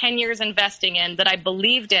spent 10 years investing in, that I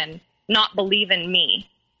believed in, not believe in me.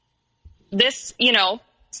 This,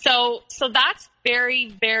 so that's very,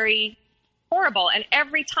 very horrible. And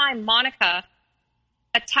every time Monica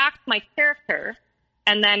attacked my character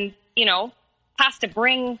and then, has to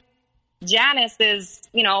bring Janice's,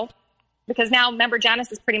 because now, remember,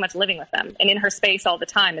 Janice is pretty much living with them and in her space all the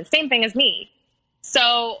time. And same thing as me.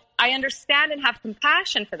 So I understand and have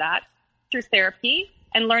compassion for that through therapy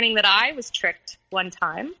and learning that I was tricked one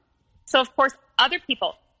time. So, of course, other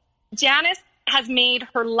people. Janice has made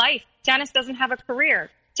her life. Janice doesn't have a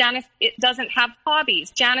career. Janice doesn't have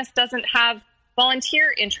hobbies. Janice doesn't have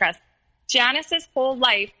volunteer interests. Janice's whole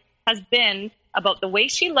life has been about the way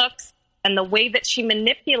she looks and the way that she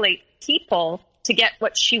manipulates people to get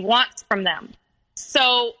what she wants from them.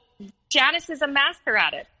 So Janice is a master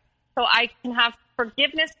at it. So I can have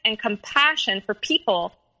forgiveness and compassion for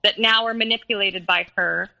people that now are manipulated by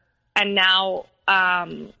her and now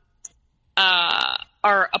are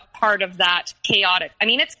a part of that chaotic. I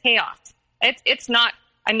mean, it's chaos. It's not,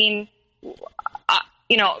 an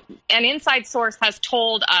inside source has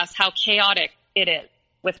told us how chaotic it is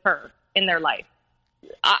with her in their life.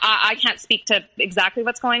 I can't speak to exactly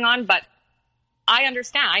what's going on, but I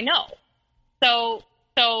understand. I know. So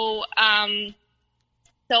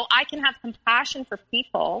I can have compassion for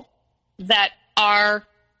people that are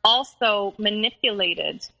also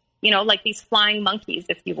manipulated, like these flying monkeys,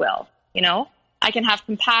 if you will. I can have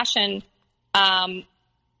compassion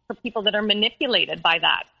for people that are manipulated by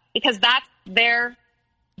that, because that's their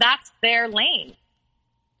lane.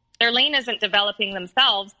 Their lane isn't developing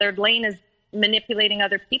themselves. Their lane is manipulating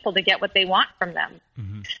other people to get what they want from them.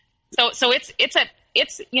 Mm-hmm. So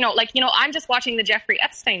I'm just watching the Jeffrey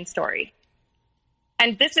Epstein story.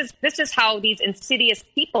 And this is how these insidious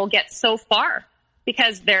people get so far,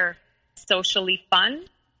 because they're socially fun.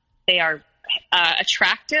 They are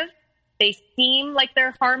attractive. They seem like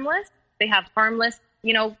they're harmless. They have harmless,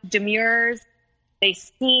 demurs. They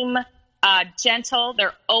seem gentle.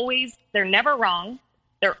 They're never wrong.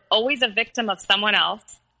 They're always a victim of someone else.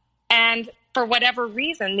 And for whatever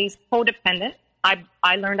reason, these codependent,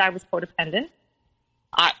 I learned I was codependent.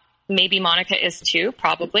 Maybe Monica is too,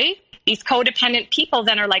 probably. These codependent people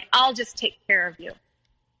then are like, I'll just take care of you.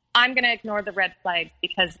 I'm going to ignore the red flags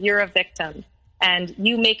because you're a victim and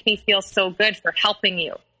you make me feel so good for helping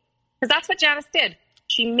you. Because that's what Janice did.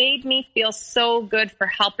 She made me feel so good for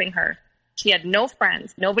helping her. She had no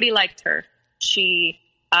friends. Nobody liked her. She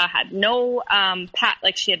had no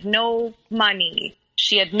she had no money.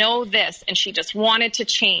 She had no this, and she just wanted to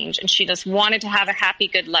change, and she just wanted to have a happy,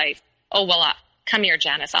 good life. Oh, well, come here,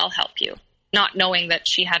 Janice, I'll help you. Not knowing that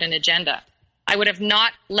she had an agenda. I would have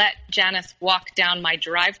not let Janice walk down my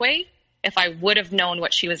driveway if I would have known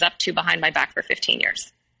what she was up to behind my back for 15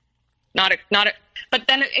 years. But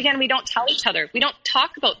then again, we don't tell each other. We don't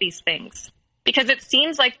talk about these things because it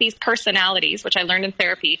seems like these personalities, which I learned in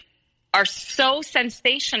therapy, are so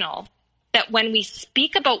sensational that when we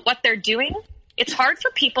speak about what they're doing, it's hard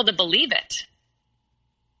for people to believe it.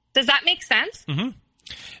 Does that make sense?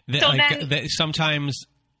 Mm-hmm. Sometimes,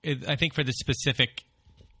 I think for the specific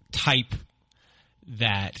type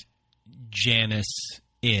that Janice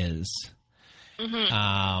is,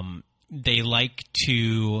 they like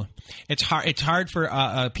to. It's hard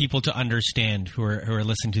for people to understand who are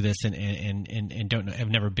listening to this and don't know, have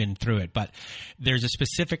never been through it. But there's a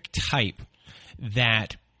specific type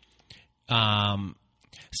that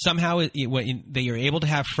somehow they are able to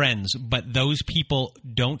have friends, but those people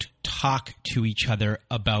don't talk to each other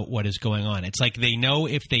about what is going on. It's like they know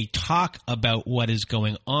if they talk about what is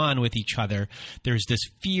going on with each other, there's this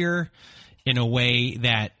fear in a way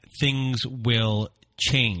that things will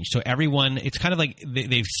change. So everyone, it's kind of like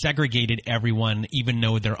they've segregated everyone, even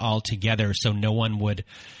though they're all together, so no one would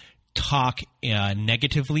talk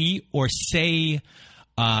negatively or say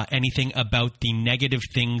anything about the negative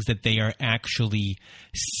things that they are actually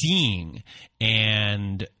seeing.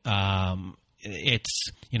 And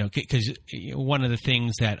it's, because one of the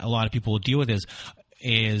things that a lot of people will deal with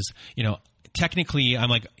is technically I'm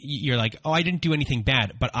like, you're like, oh, I didn't do anything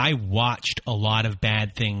bad, but I watched a lot of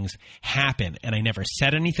bad things happen and I never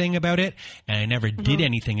said anything about it and I never did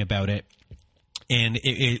anything about it. And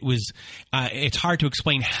it was it's hard to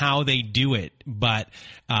explain how they do it, but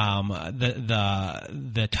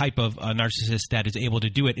the type of narcissist that is able to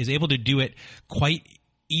do it quite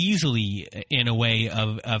easily in a way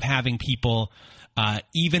of having people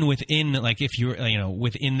even within, like, if you're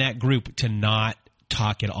within that group, to not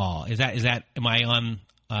talk at all. Is that am I on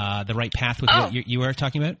the right path with what you were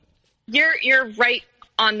talking about? You're right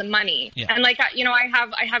on the money. Yeah. And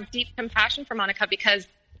I have deep compassion for Monica because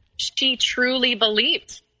she truly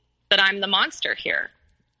believes that I'm the monster here,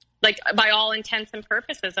 like by all intents and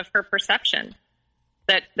purposes of her perception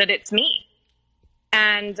that it's me.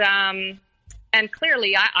 And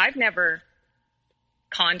clearly I've never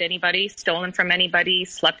conned anybody, stolen from anybody,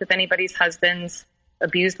 slept with anybody's husbands,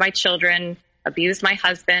 abused my children, abused my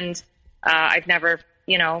husband. I've never,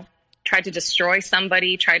 tried to destroy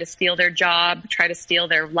somebody, try to steal their job, try to steal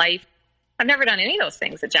their life. I've never done any of those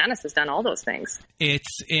things. That Janice has done all those things.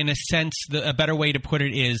 It's, in a sense, a better way to put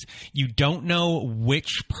it is you don't know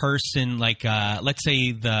which person, like, let's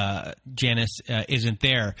say the Janice isn't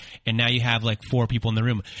there, and now you have like 4 people in the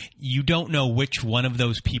room. You don't know which one of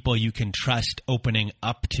those people you can trust opening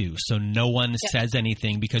up to. So no one says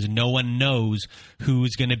anything because no one knows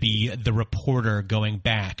who's going to be the reporter going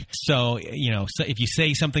back. So, so if you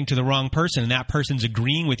say something to the wrong person and that person's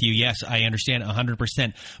agreeing with you, yes, I understand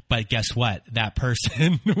 100%. But guess what? That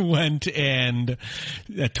person went and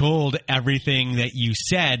told everything that you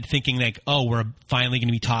said, thinking like, oh, we're finally going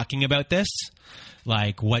to be talking about this,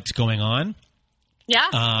 like what's going on. Yeah.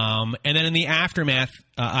 And then in the aftermath,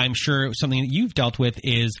 I'm sure something that you've dealt with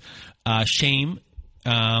is shame,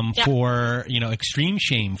 for, extreme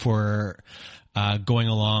shame for going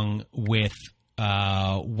along with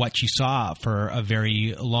what you saw for a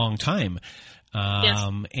very long time.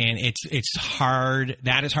 And it's hard.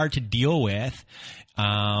 That is hard to deal with,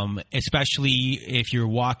 especially if you're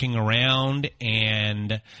walking around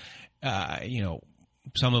and,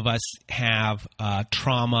 some of us have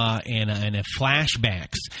trauma and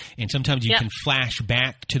flashbacks, and sometimes you can flash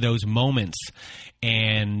back to those moments,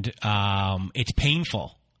 and it's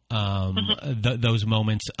painful. Those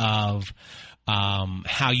moments of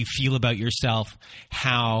how you feel about yourself,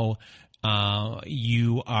 how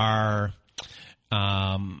you are.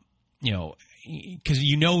 Because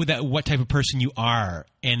that what type of person you are,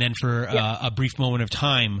 and then for a brief moment of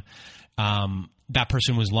time, that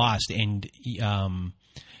person was lost and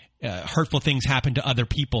hurtful things happened to other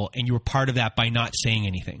people, and you were part of that by not saying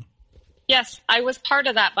anything. Yes, I was part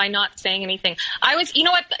of that by not saying anything. I was, you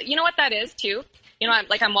know what that is too?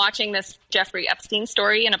 I'm watching this Jeffrey Epstein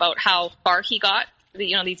story and about how far he got,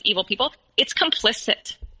 these evil people. It's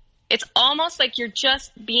complicit. It's almost like you're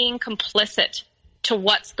just being complicit to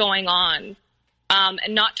what's going on,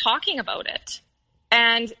 and not talking about it.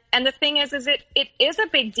 And the thing is it is a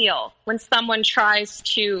big deal when someone tries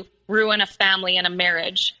to ruin a family and a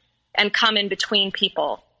marriage and come in between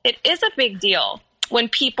people. It is a big deal when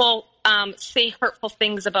people say hurtful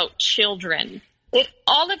things about children.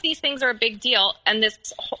 All of these things are a big deal, and this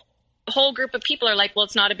whole group of people are like, well,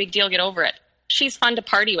 it's not a big deal, get over it. She's fun to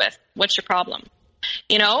party with. What's your problem?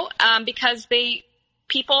 Because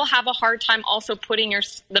people have a hard time also putting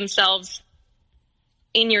themselves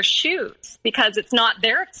in your shoes because it's not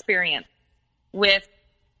their experience with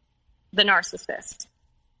the narcissist.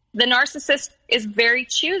 The narcissist is very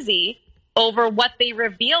choosy over what they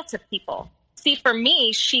reveal to people. See, for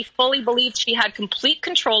me, she fully believed she had complete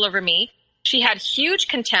control over me. She had huge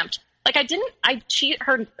contempt. Like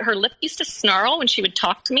her lip used to snarl when she would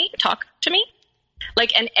talk to me.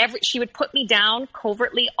 She would put me down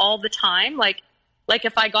covertly all the time. Like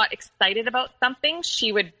if I got excited about something,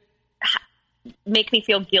 she would make me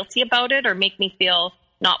feel guilty about it or make me feel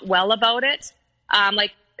not well about it.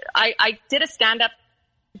 I did a stand-up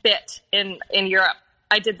bit in Europe.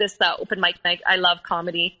 I did this open mic night. I love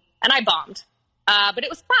comedy, and I bombed, but it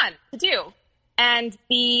was fun to do. And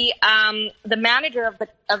the manager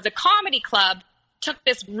of the comedy club took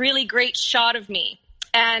this really great shot of me,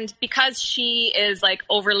 and because she is like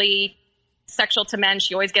overly sexual to men,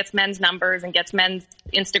 she always gets men's numbers and gets men's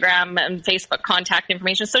Instagram and Facebook contact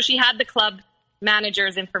information. So she had the club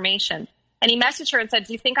manager's information, and he messaged her and said,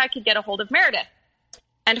 "Do you think I could get a hold of Meredith?"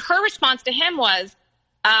 And her response to him was,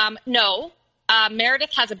 "No.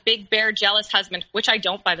 Meredith has a big, bear, jealous husband," which I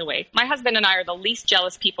don't, by the way. My husband and I are the least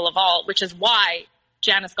jealous people of all, which is why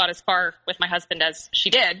Janice got as far with my husband as she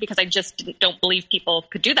did, because I just don't believe people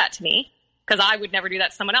could do that to me, because I would never do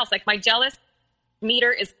that to someone else. Like, my jealous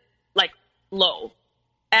meter is like low.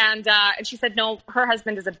 And she said, no, her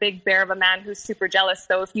husband is a big bear of a man who's super jealous.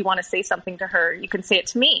 So if you want to say something to her, you can say it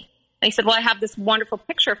to me. And he said, well, I have this wonderful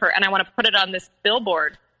picture of her and I want to put it on this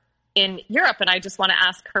billboard in Europe. And I just want to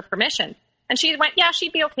ask her permission. And she went, yeah,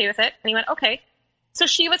 she'd be okay with it. And he went, okay. So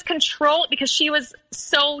she was controlled because she was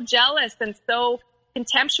so jealous and so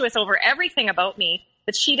contemptuous over everything about me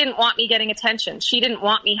that she didn't want me getting attention. She didn't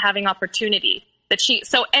want me having opportunity.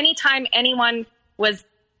 So anytime anyone was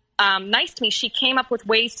nice to me, she came up with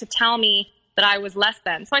ways to tell me that I was less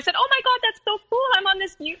than. So I said, oh my God, that's so cool. I'm on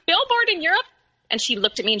this billboard in Europe. And she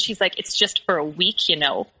looked at me and she's like, it's just for a week, you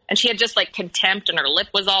know. And she had just like contempt and her lip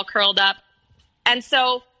was all curled up. And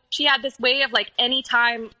so she had this way of like,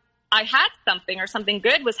 anytime I had something or something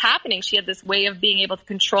good was happening, she had this way of being able to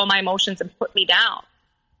control my emotions and put me down.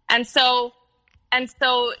 And so,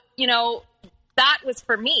 you know, that was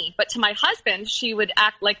for me. But to my husband, she would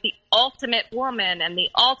act like the ultimate woman and the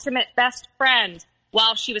ultimate best friend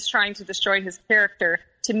while she was trying to destroy his character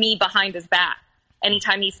to me behind his back.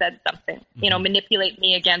 Anytime he said something, you know, manipulate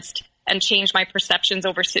me against and change my perceptions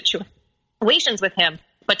over situations with him.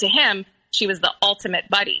 But to him, she was the ultimate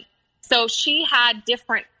buddy. So she had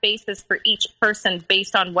different faces for each person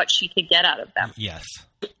based on what she could get out of them. Yes.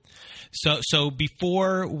 So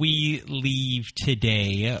before we leave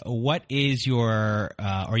today, what is your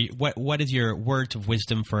what is your words of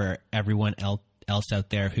wisdom for everyone else out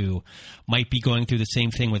there who might be going through the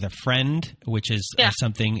same thing with a friend, which is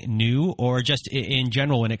something new, or just in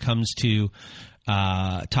general when it comes to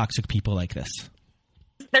toxic people like this?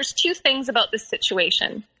 There's two things about this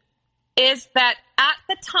situation. Is that at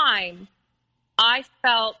the time I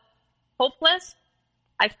felt hopeless.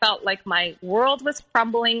 I felt like my world was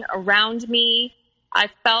crumbling around me. I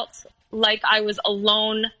felt like I was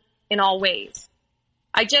alone in all ways.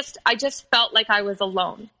 I just felt like I was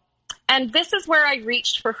alone. And this is where I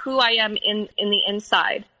reached for who I am in the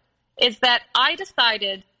inside, is that I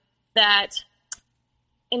decided that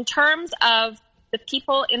in terms of the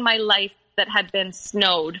people in my life that had been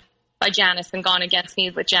snowed by Janice and gone against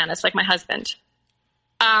me with Janice, like my husband,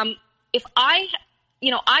 if I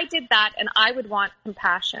did that, and I would want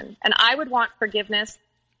compassion, and I would want forgiveness,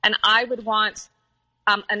 and I would want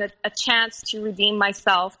a chance to redeem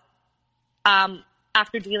myself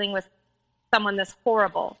after dealing with someone this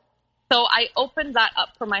horrible. So I opened that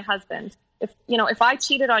up for my husband. If I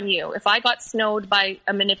cheated on you, if I got snowed by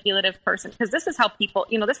a manipulative person, because this is how people,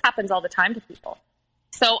 this happens all the time to people.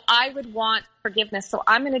 So I would want forgiveness. So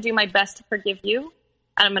I'm going to do my best to forgive you.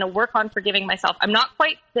 and I'm going to work on forgiving myself. I'm not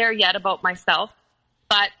quite there yet about myself,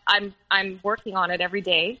 but I'm working on it every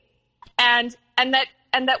day. And that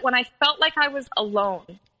when I felt like I was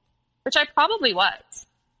alone, which I probably was,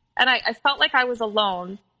 and I felt like I was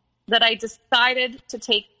alone, that I decided to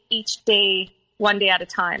take each day one day at a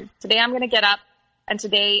time. Today I'm going to get up, and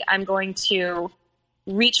today I'm going to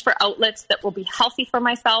reach for outlets that will be healthy for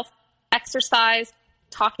myself, exercise,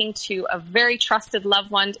 talking to a very trusted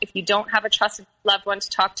loved one. If you don't have a trusted loved one to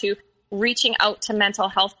talk to, reaching out to mental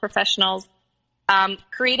health professionals,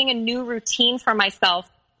 creating a new routine for myself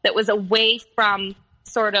that was away from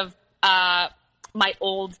sort of my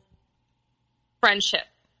old friendship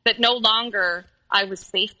that no longer I was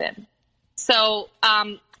safe in. So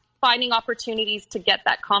finding opportunities to get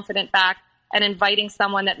that confidence back and inviting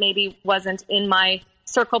someone that maybe wasn't in my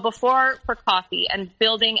circle before for coffee, and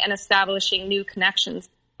building and establishing new connections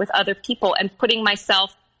with other people, and putting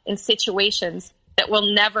myself in situations that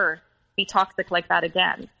will never be toxic like that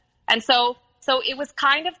again. And so it was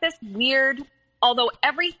kind of this weird, although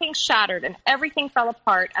everything shattered and everything fell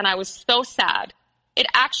apart and I was so sad, it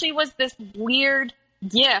actually was this weird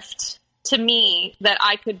gift to me that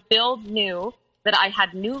I could build new, that I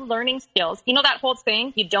had new learning skills. You know that whole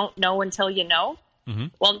thing, you don't know until you know? Mm-hmm.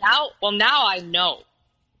 Well, now I know.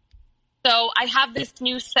 So I have this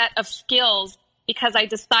new set of skills because I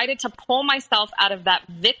decided to pull myself out of that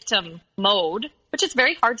victim mode, which is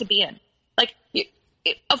very hard to be in. Like,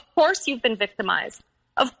 of course you've been victimized.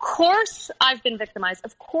 Of course I've been victimized.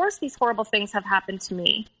 Of course these horrible things have happened to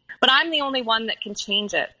me. But I'm the only one that can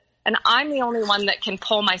change it. And I'm the only one that can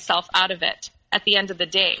pull myself out of it at the end of the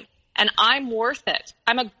day. And I'm worth it.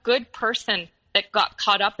 I'm a good person that got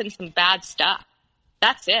caught up in some bad stuff.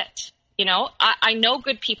 That's it. You know, I know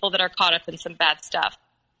good people that are caught up in some bad stuff.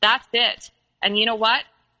 That's it. And you know what?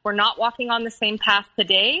 We're not walking on the same path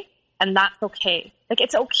today, and that's okay. Like,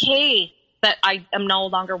 it's okay that I am no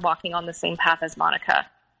longer walking on the same path as Monica.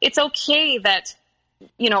 It's okay that,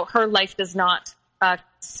 you know, her life does not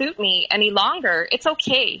suit me any longer. It's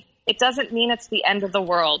okay. It doesn't mean it's the end of the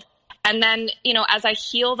world. And then, you know, as I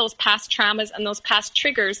heal those past traumas and those past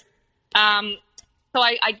triggers, so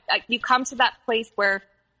you come to that place where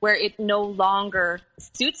it no longer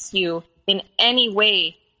suits you in any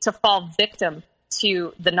way to fall victim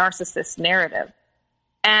to the narcissist narrative.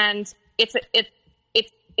 And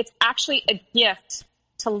it's actually a gift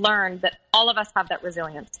to learn that all of us have that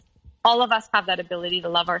resilience. All of us have that ability to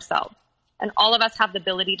love ourselves. And all of us have the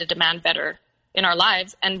ability to demand better in our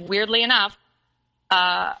lives. And weirdly enough,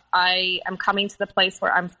 I am coming to the place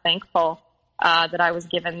where I'm thankful that I was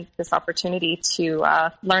given this opportunity to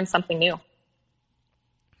learn something new.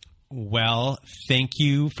 Well, thank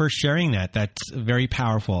you for sharing that. That's very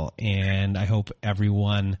powerful. And I hope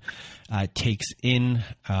everyone takes in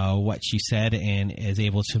what she said and is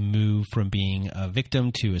able to move from being a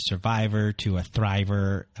victim to a survivor to a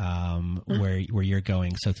thriver, where you're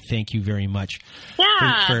going. So thank you very much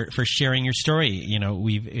for sharing your story. You know,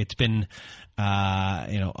 it's been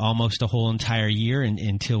almost a whole entire year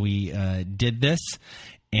until we did this.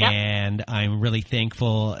 And I'm really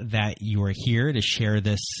thankful that you are here to share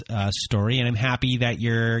this story. And I'm happy that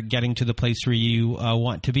you're getting to the place where you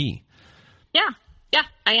want to be. Yeah,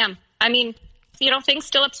 I am. I mean, you know, things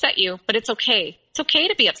still upset you, but it's okay. It's okay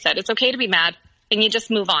to be upset. It's okay to be mad. And you just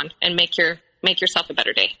move on and make yourself a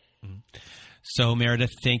better day. So,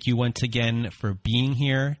 Meredith, thank you once again for being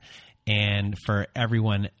here. And for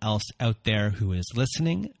everyone else out there who is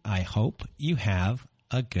listening, I hope you have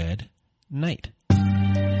a good night.